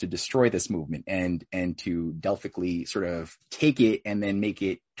operations to destroy this movement and to Delphically sort of take it and then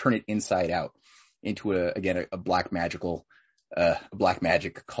turn it inside out into a black magic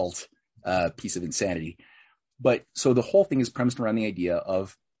cult piece of insanity. But so the whole thing is premised around the idea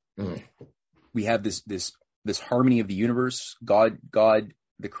of we have this harmony of the universe. God,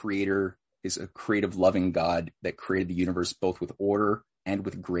 the creator, is a creative, loving God that created the universe both with order and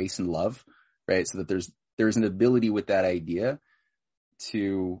with grace and love, right? So that there's an ability with that idea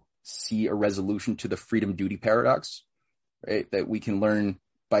to see a resolution to the freedom duty paradox, right? That we can learn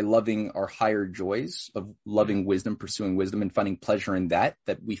by loving our higher joys of loving wisdom, pursuing wisdom, and finding pleasure in that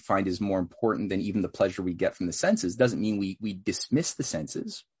we find is more important than even the pleasure we get from the senses. Doesn't mean we dismiss the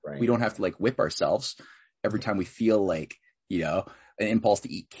senses. Right. We don't have to like whip ourselves every time we feel like, an impulse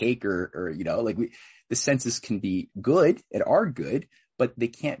to eat cake or the senses can be good and are good, but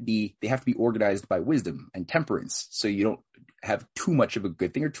they have to be organized by wisdom and temperance. So you don't have too much of a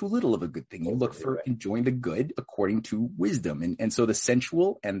good thing or too little of a good thing. You look for enjoying the good according to wisdom. And so the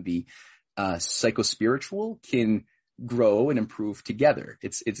sensual and the psychospiritual can grow and improve together.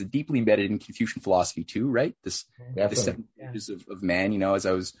 It's deeply embedded in Confucian philosophy too, right? The 7 stages of man, as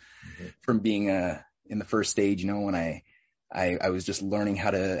I was from being in the first stage, when I was just learning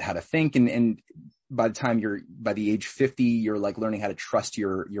how to think, and by the age 50, you're like learning how to trust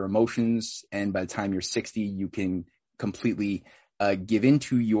your emotions, and by the time you're 60, you can completely give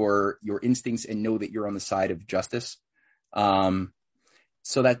into your instincts and know that you're on the side of justice.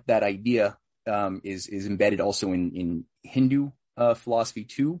 So that idea is embedded also in Hindu philosophy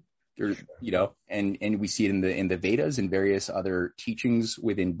too. There, and we see it in the Vedas and various other teachings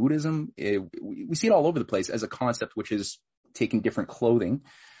within Buddhism. We see it all over the place as a concept, which is taking different clothing.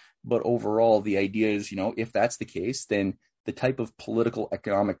 But overall, the idea is, if that's the case, then the type of political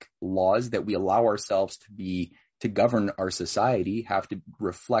economic laws that we allow ourselves to govern our society have to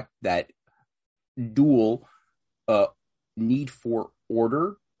reflect that dual need for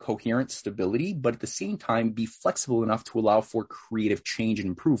order, coherent stability, but at the same time be flexible enough to allow for creative change and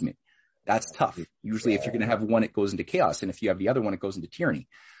improvement. That's tough. Usually if you're going to have one, it goes into chaos. And if you have the other one, it goes into tyranny.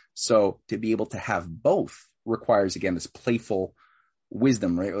 So to be able to have both requires, again, this playful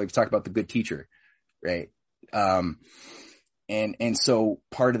wisdom, right? Like we talked about the good teacher, right? And so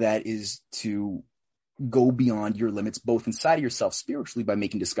part of that is to go beyond your limits, both inside of yourself spiritually by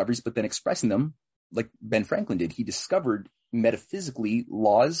making discoveries, but then expressing them like Ben Franklin did. He discovered metaphysically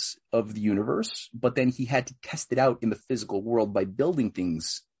laws of the universe, but then he had to test it out in the physical world by building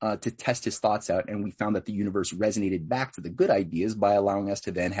things to test his thoughts out. And we found that the universe resonated back to the good ideas by allowing us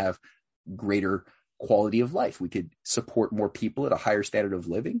to then have greater quality of life. We could support more people at a higher standard of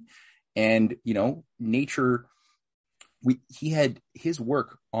living. And, nature, he had his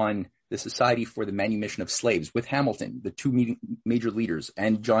work on the Society for the Manumission of Slaves with Hamilton, the two major leaders,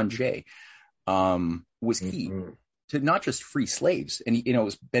 and John Jay, was key to not just free slaves. And, it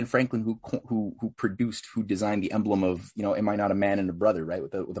was Ben Franklin who designed the emblem of, am I not a man and a brother, right?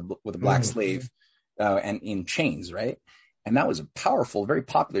 With a black slave, and in chains, right? And that was a powerful, very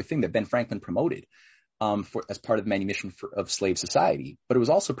popular thing that Ben Franklin promoted, as part of the manumission of slave society. But it was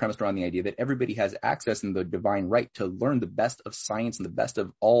also premised around the idea that everybody has access and the divine right to learn the best of science and the best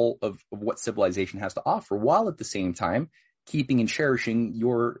of all of what civilization has to offer, while at the same time keeping and cherishing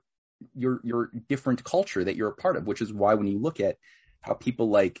your different culture that you're a part of, which is why when you look at how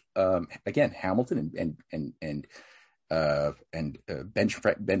people like, again, Hamilton and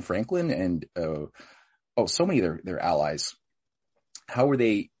Ben Franklin and, so many of their allies, how were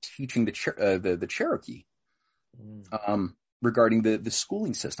they teaching the Cherokee regarding the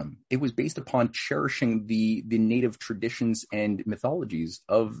schooling system? It was based upon cherishing the native traditions and mythologies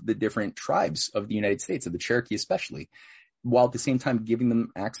of the different tribes of the United States, of the Cherokee especially, while at the same time giving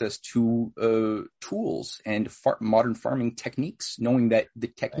them access to tools and modern farming techniques, knowing that the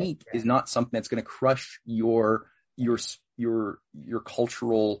technique is not something that's going to crush your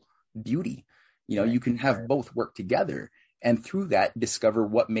cultural beauty. You can have both work together. And through that, discover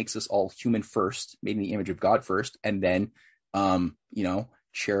what makes us all human first, made in the image of God first, and then,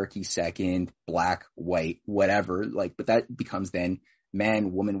 Cherokee second, black, white, whatever. But that becomes then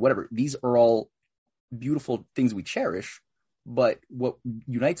man, woman, whatever. These are all beautiful things we cherish, but what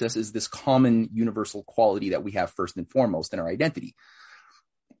unites us is this common universal quality that we have first and foremost in our identity.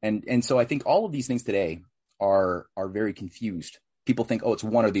 And so I think all of these things today are very confused. People think, it's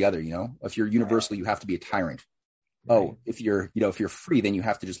one or the other. If you're universal, you have to be a tyrant. Right. If you're free, then you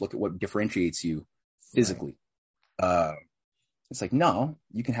have to just look at what differentiates you physically. Right. It's like, no,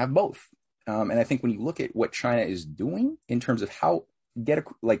 you can have both. And I think when you look at what China is doing in terms of how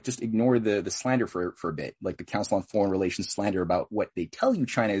just ignore the slander for a bit, like the Council on Foreign Relations slander about what they tell you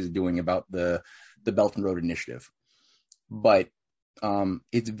China is doing about the Belt and Road Initiative. But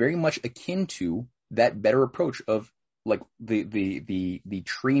it's very much akin to that better approach of like the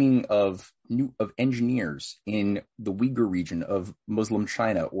training of engineers in the Uyghur region of Muslim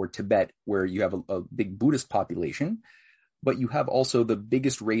China or Tibet, where you have a big Buddhist population, but you have also the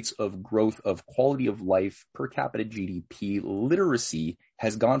biggest rates of growth of quality of life, per capita GDP, literacy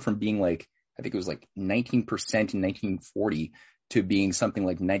has gone from being like, I think it was like 19% in 1940 to being something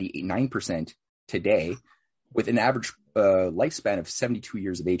like 99% today, with an average lifespan of 72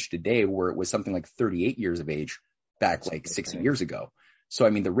 years of age today, where it was something like 38 years of age back like 60 years ago. So, I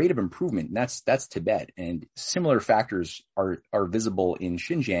mean, the rate of improvement, that's Tibet, and similar factors are visible in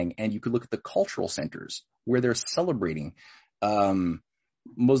Xinjiang. And you could look at the cultural centers where they're celebrating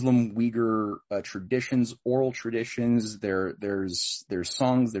Muslim Uyghur traditions, oral traditions. There's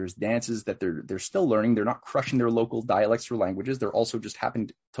songs, there's dances that they're still learning. They're not crushing their local dialects or languages. They're also just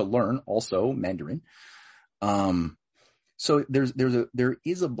happened to learn also Mandarin. So there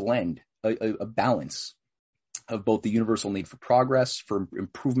is a blend, a balance of both the universal need for progress, for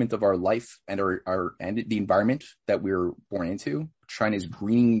improvement of our life and and the environment that we're born into. China's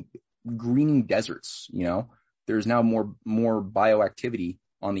greening deserts. There's now more bioactivity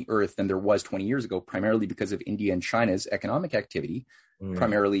on the earth than there was 20 years ago, primarily because of India and China's economic activity,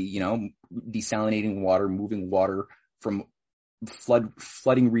 primarily, desalinating water, moving water from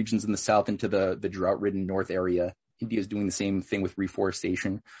flooding regions in the south into the drought-ridden north area. India is doing the same thing with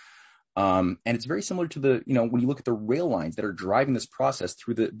reforestation. And it's very similar to the, when you look at the rail lines that are driving this process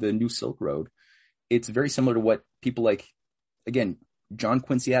through the new Silk Road, it's very similar to what people like, again, John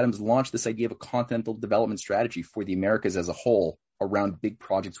Quincy Adams launched this idea of a continental development strategy for the Americas as a whole around big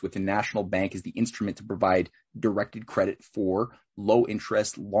projects with the national bank as the instrument to provide directed credit for low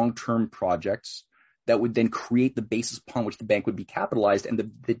interest, long-term projects that would then create the basis upon which the bank would be capitalized, and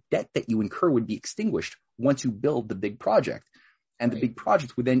the debt that you incur would be extinguished once you build the big project. And the big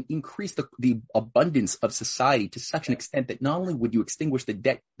project would then increase the abundance of society to such an extent that not only would you extinguish the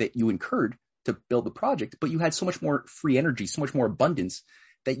debt that you incurred to build the project, but you had so much more free energy, so much more abundance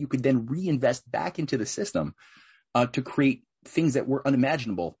that you could then reinvest back into the system to create things that were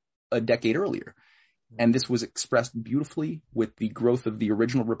unimaginable a decade earlier. And this was expressed beautifully with the growth of the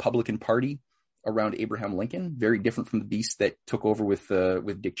original Republican Party around Abraham Lincoln, very different from the beast that took over with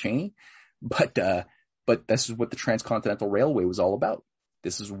Dick Cheney. But this is what the Transcontinental Railway was all about.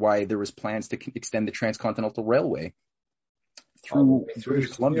 This is why there was plans to extend the Transcontinental Railway through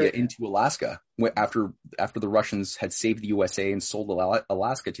British Columbia into Alaska. After the Russians had saved the USA and sold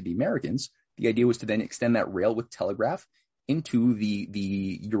Alaska to the Americans, the idea was to then extend that rail with telegraph into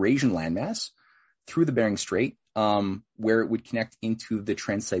the Eurasian landmass through the Bering Strait, where it would connect into the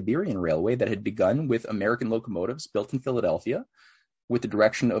Trans-Siberian Railway that had begun with American locomotives built in Philadelphia, with the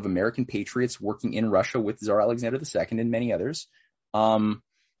direction of American patriots working in Russia with Tsar Alexander II and many others,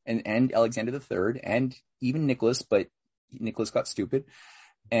 and Alexander III, and even Nicholas, but Nicholas got stupid.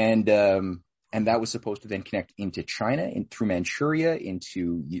 And that was supposed to then connect into China and through Manchuria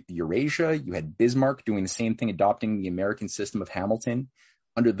into Eurasia. You had Bismarck doing the same thing, adopting the American system of Hamilton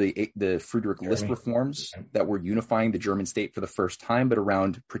under the Friedrich List reforms that were unifying the German state for the first time, but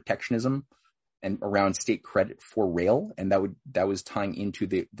around protectionism and around state credit for rail. And that was tying into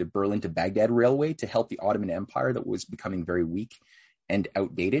the Berlin to Baghdad railway to help the Ottoman Empire that was becoming very weak and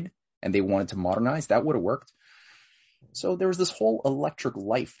outdated, and they wanted to modernize. That would have worked. So there was this whole electric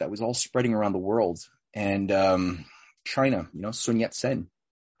life that was all spreading around the world. And China, Sun Yat-sen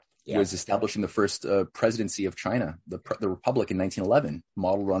was establishing the first presidency of China, the Republic in 1911,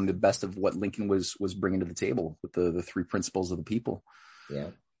 modeled on the best of what Lincoln was bringing to the table with the three principles of the people.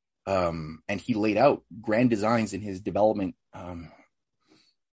 Yeah. And he laid out grand designs in his development.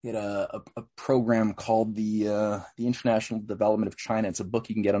 He had a program called the International Development of China. It's a book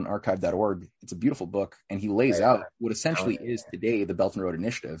you can get on archive.org. It's a beautiful book. And he lays out what essentially is today the Belt and Road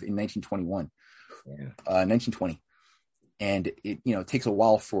Initiative in 1920. And it takes a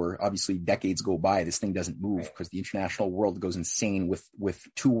while for, obviously, decades go by. This thing doesn't move because the international world goes insane with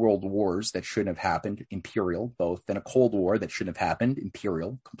two world wars that shouldn't have happened, imperial, both, then a Cold War that shouldn't have happened,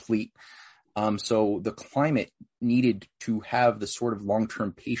 imperial, complete. So the climate needed to have the sort of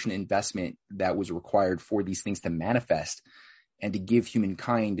long-term patient investment that was required for these things to manifest and to give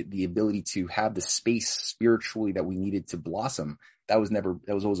humankind the ability to have the space spiritually that we needed to blossom. That was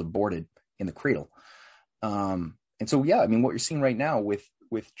always aborted in the cradle. And so, yeah, I mean, what you're seeing right now with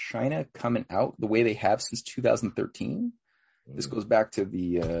China coming out the way they have since 2013, this goes back to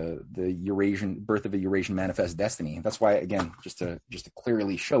the Eurasian birth of the Eurasian Manifest Destiny. That's why, again, just to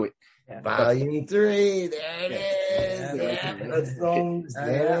clearly show it. Volume 3, there it is.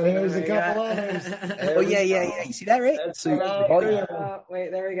 Here's a couple others. Oh yeah. You see that, right?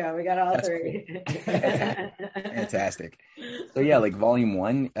 Wait, there we go. We got all three. Fantastic. So yeah, like volume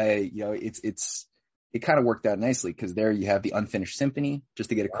 1, it kind of worked out nicely because there you have the unfinished symphony, just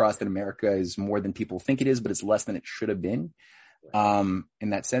to get across that America is more than people think it is, but it's less than it should have been. In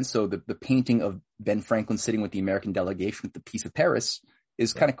that sense. So the painting of Ben Franklin sitting with the American delegation at the Peace of Paris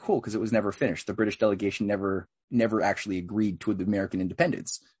is kind of cool because it was never finished. The British delegation never actually agreed to the American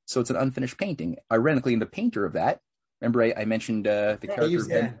independence. So it's an unfinished painting. Ironically, in the painter of that, remember I mentioned the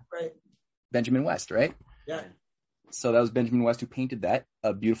character Benjamin West, right? Yeah. So that was Benjamin West who painted that,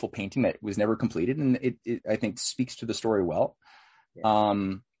 a beautiful painting that was never completed. And it I think speaks to the story well. Yeah.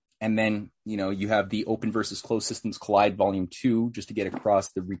 And then, you have the Open versus Closed Systems Collide Volume 2, just to get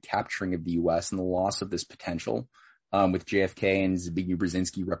across the recapturing of the U.S. and the loss of this potential, with JFK and Zbigniew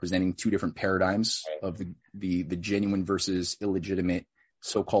Brzezinski representing two different paradigms of the genuine versus illegitimate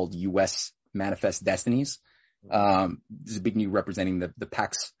so-called U.S. manifest destinies. Zbigniew representing the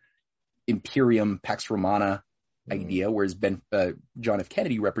Pax Imperium, Pax Romana idea, whereas John F.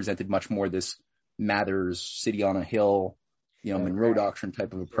 Kennedy represented much more this Mathers, city on a hill, Monroe Doctrine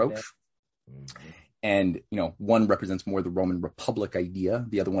type of approach. And, one represents more the Roman Republic idea.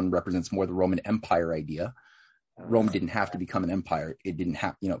 The other one represents more the Roman Empire idea. Rome didn't have to become an empire. It didn't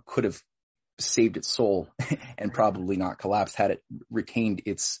have, could have saved its soul and probably not collapsed had it retained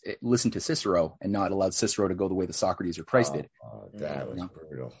listened to Cicero and not allowed Cicero to go the way that Socrates or Christ did. Oh, that was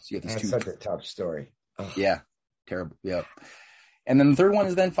brutal. So you have That's such a tough story. Oh. Yeah, terrible. Yeah. And then the third one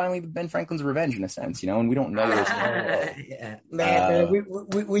is then finally Ben Franklin's revenge in a sense, and we don't know this. Yeah. Man,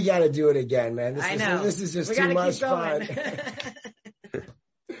 we got to do it again, man. I know. This is just too much fun.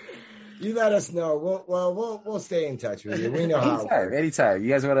 You let us know. We'll stay in touch with you. We know how. Anytime. You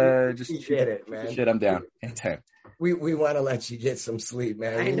guys want to just get it, man. Shit, I'm down. Anytime. We want to let you get some sleep,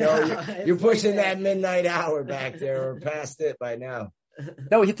 man. I know. You're pushing that midnight hour back there or past it by now.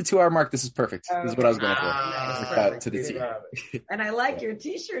 No, we hit the 2-hour mark. This is perfect. This is what I was going for. To the T. And I like your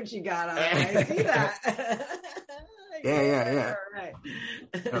t-shirt you got on. I see that. Yeah. Right.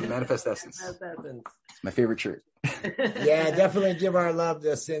 Manifest Essence. It's my favorite shirt. Yeah, definitely give our love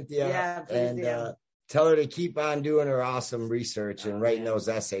to Cynthia. Yeah, and tell her to keep on doing her awesome research and writing those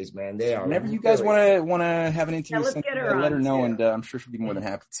essays, man. They are. Whenever you guys want to have an interview, let her know, too. and I'm sure she'll be more than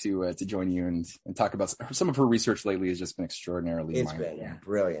happy to join you and talk about some of her research lately. Has just been extraordinarily. It's been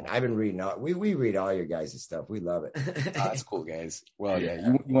brilliant. I've been reading we read all your guys' stuff. We love it. That's cool, guys. Well, yeah,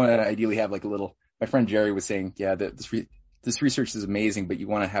 you want to ideally have like a little. My friend Jerry was saying, that this research is amazing, but you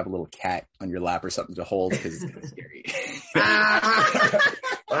want to have a little cat on your lap or something to hold because it's kind of scary.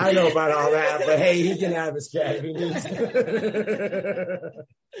 I know about all that, but hey, he can have his cat if he needs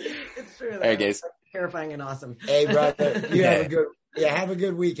It's true. All right, guys. Terrifying and awesome. Hey, brother, you have a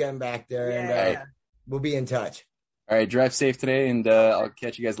good weekend back there, and we'll be in touch. All right, drive safe today, and I'll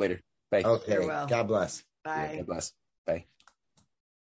catch you guys later. Bye. Okay. God bless. Bye. Yeah, God bless. Bye.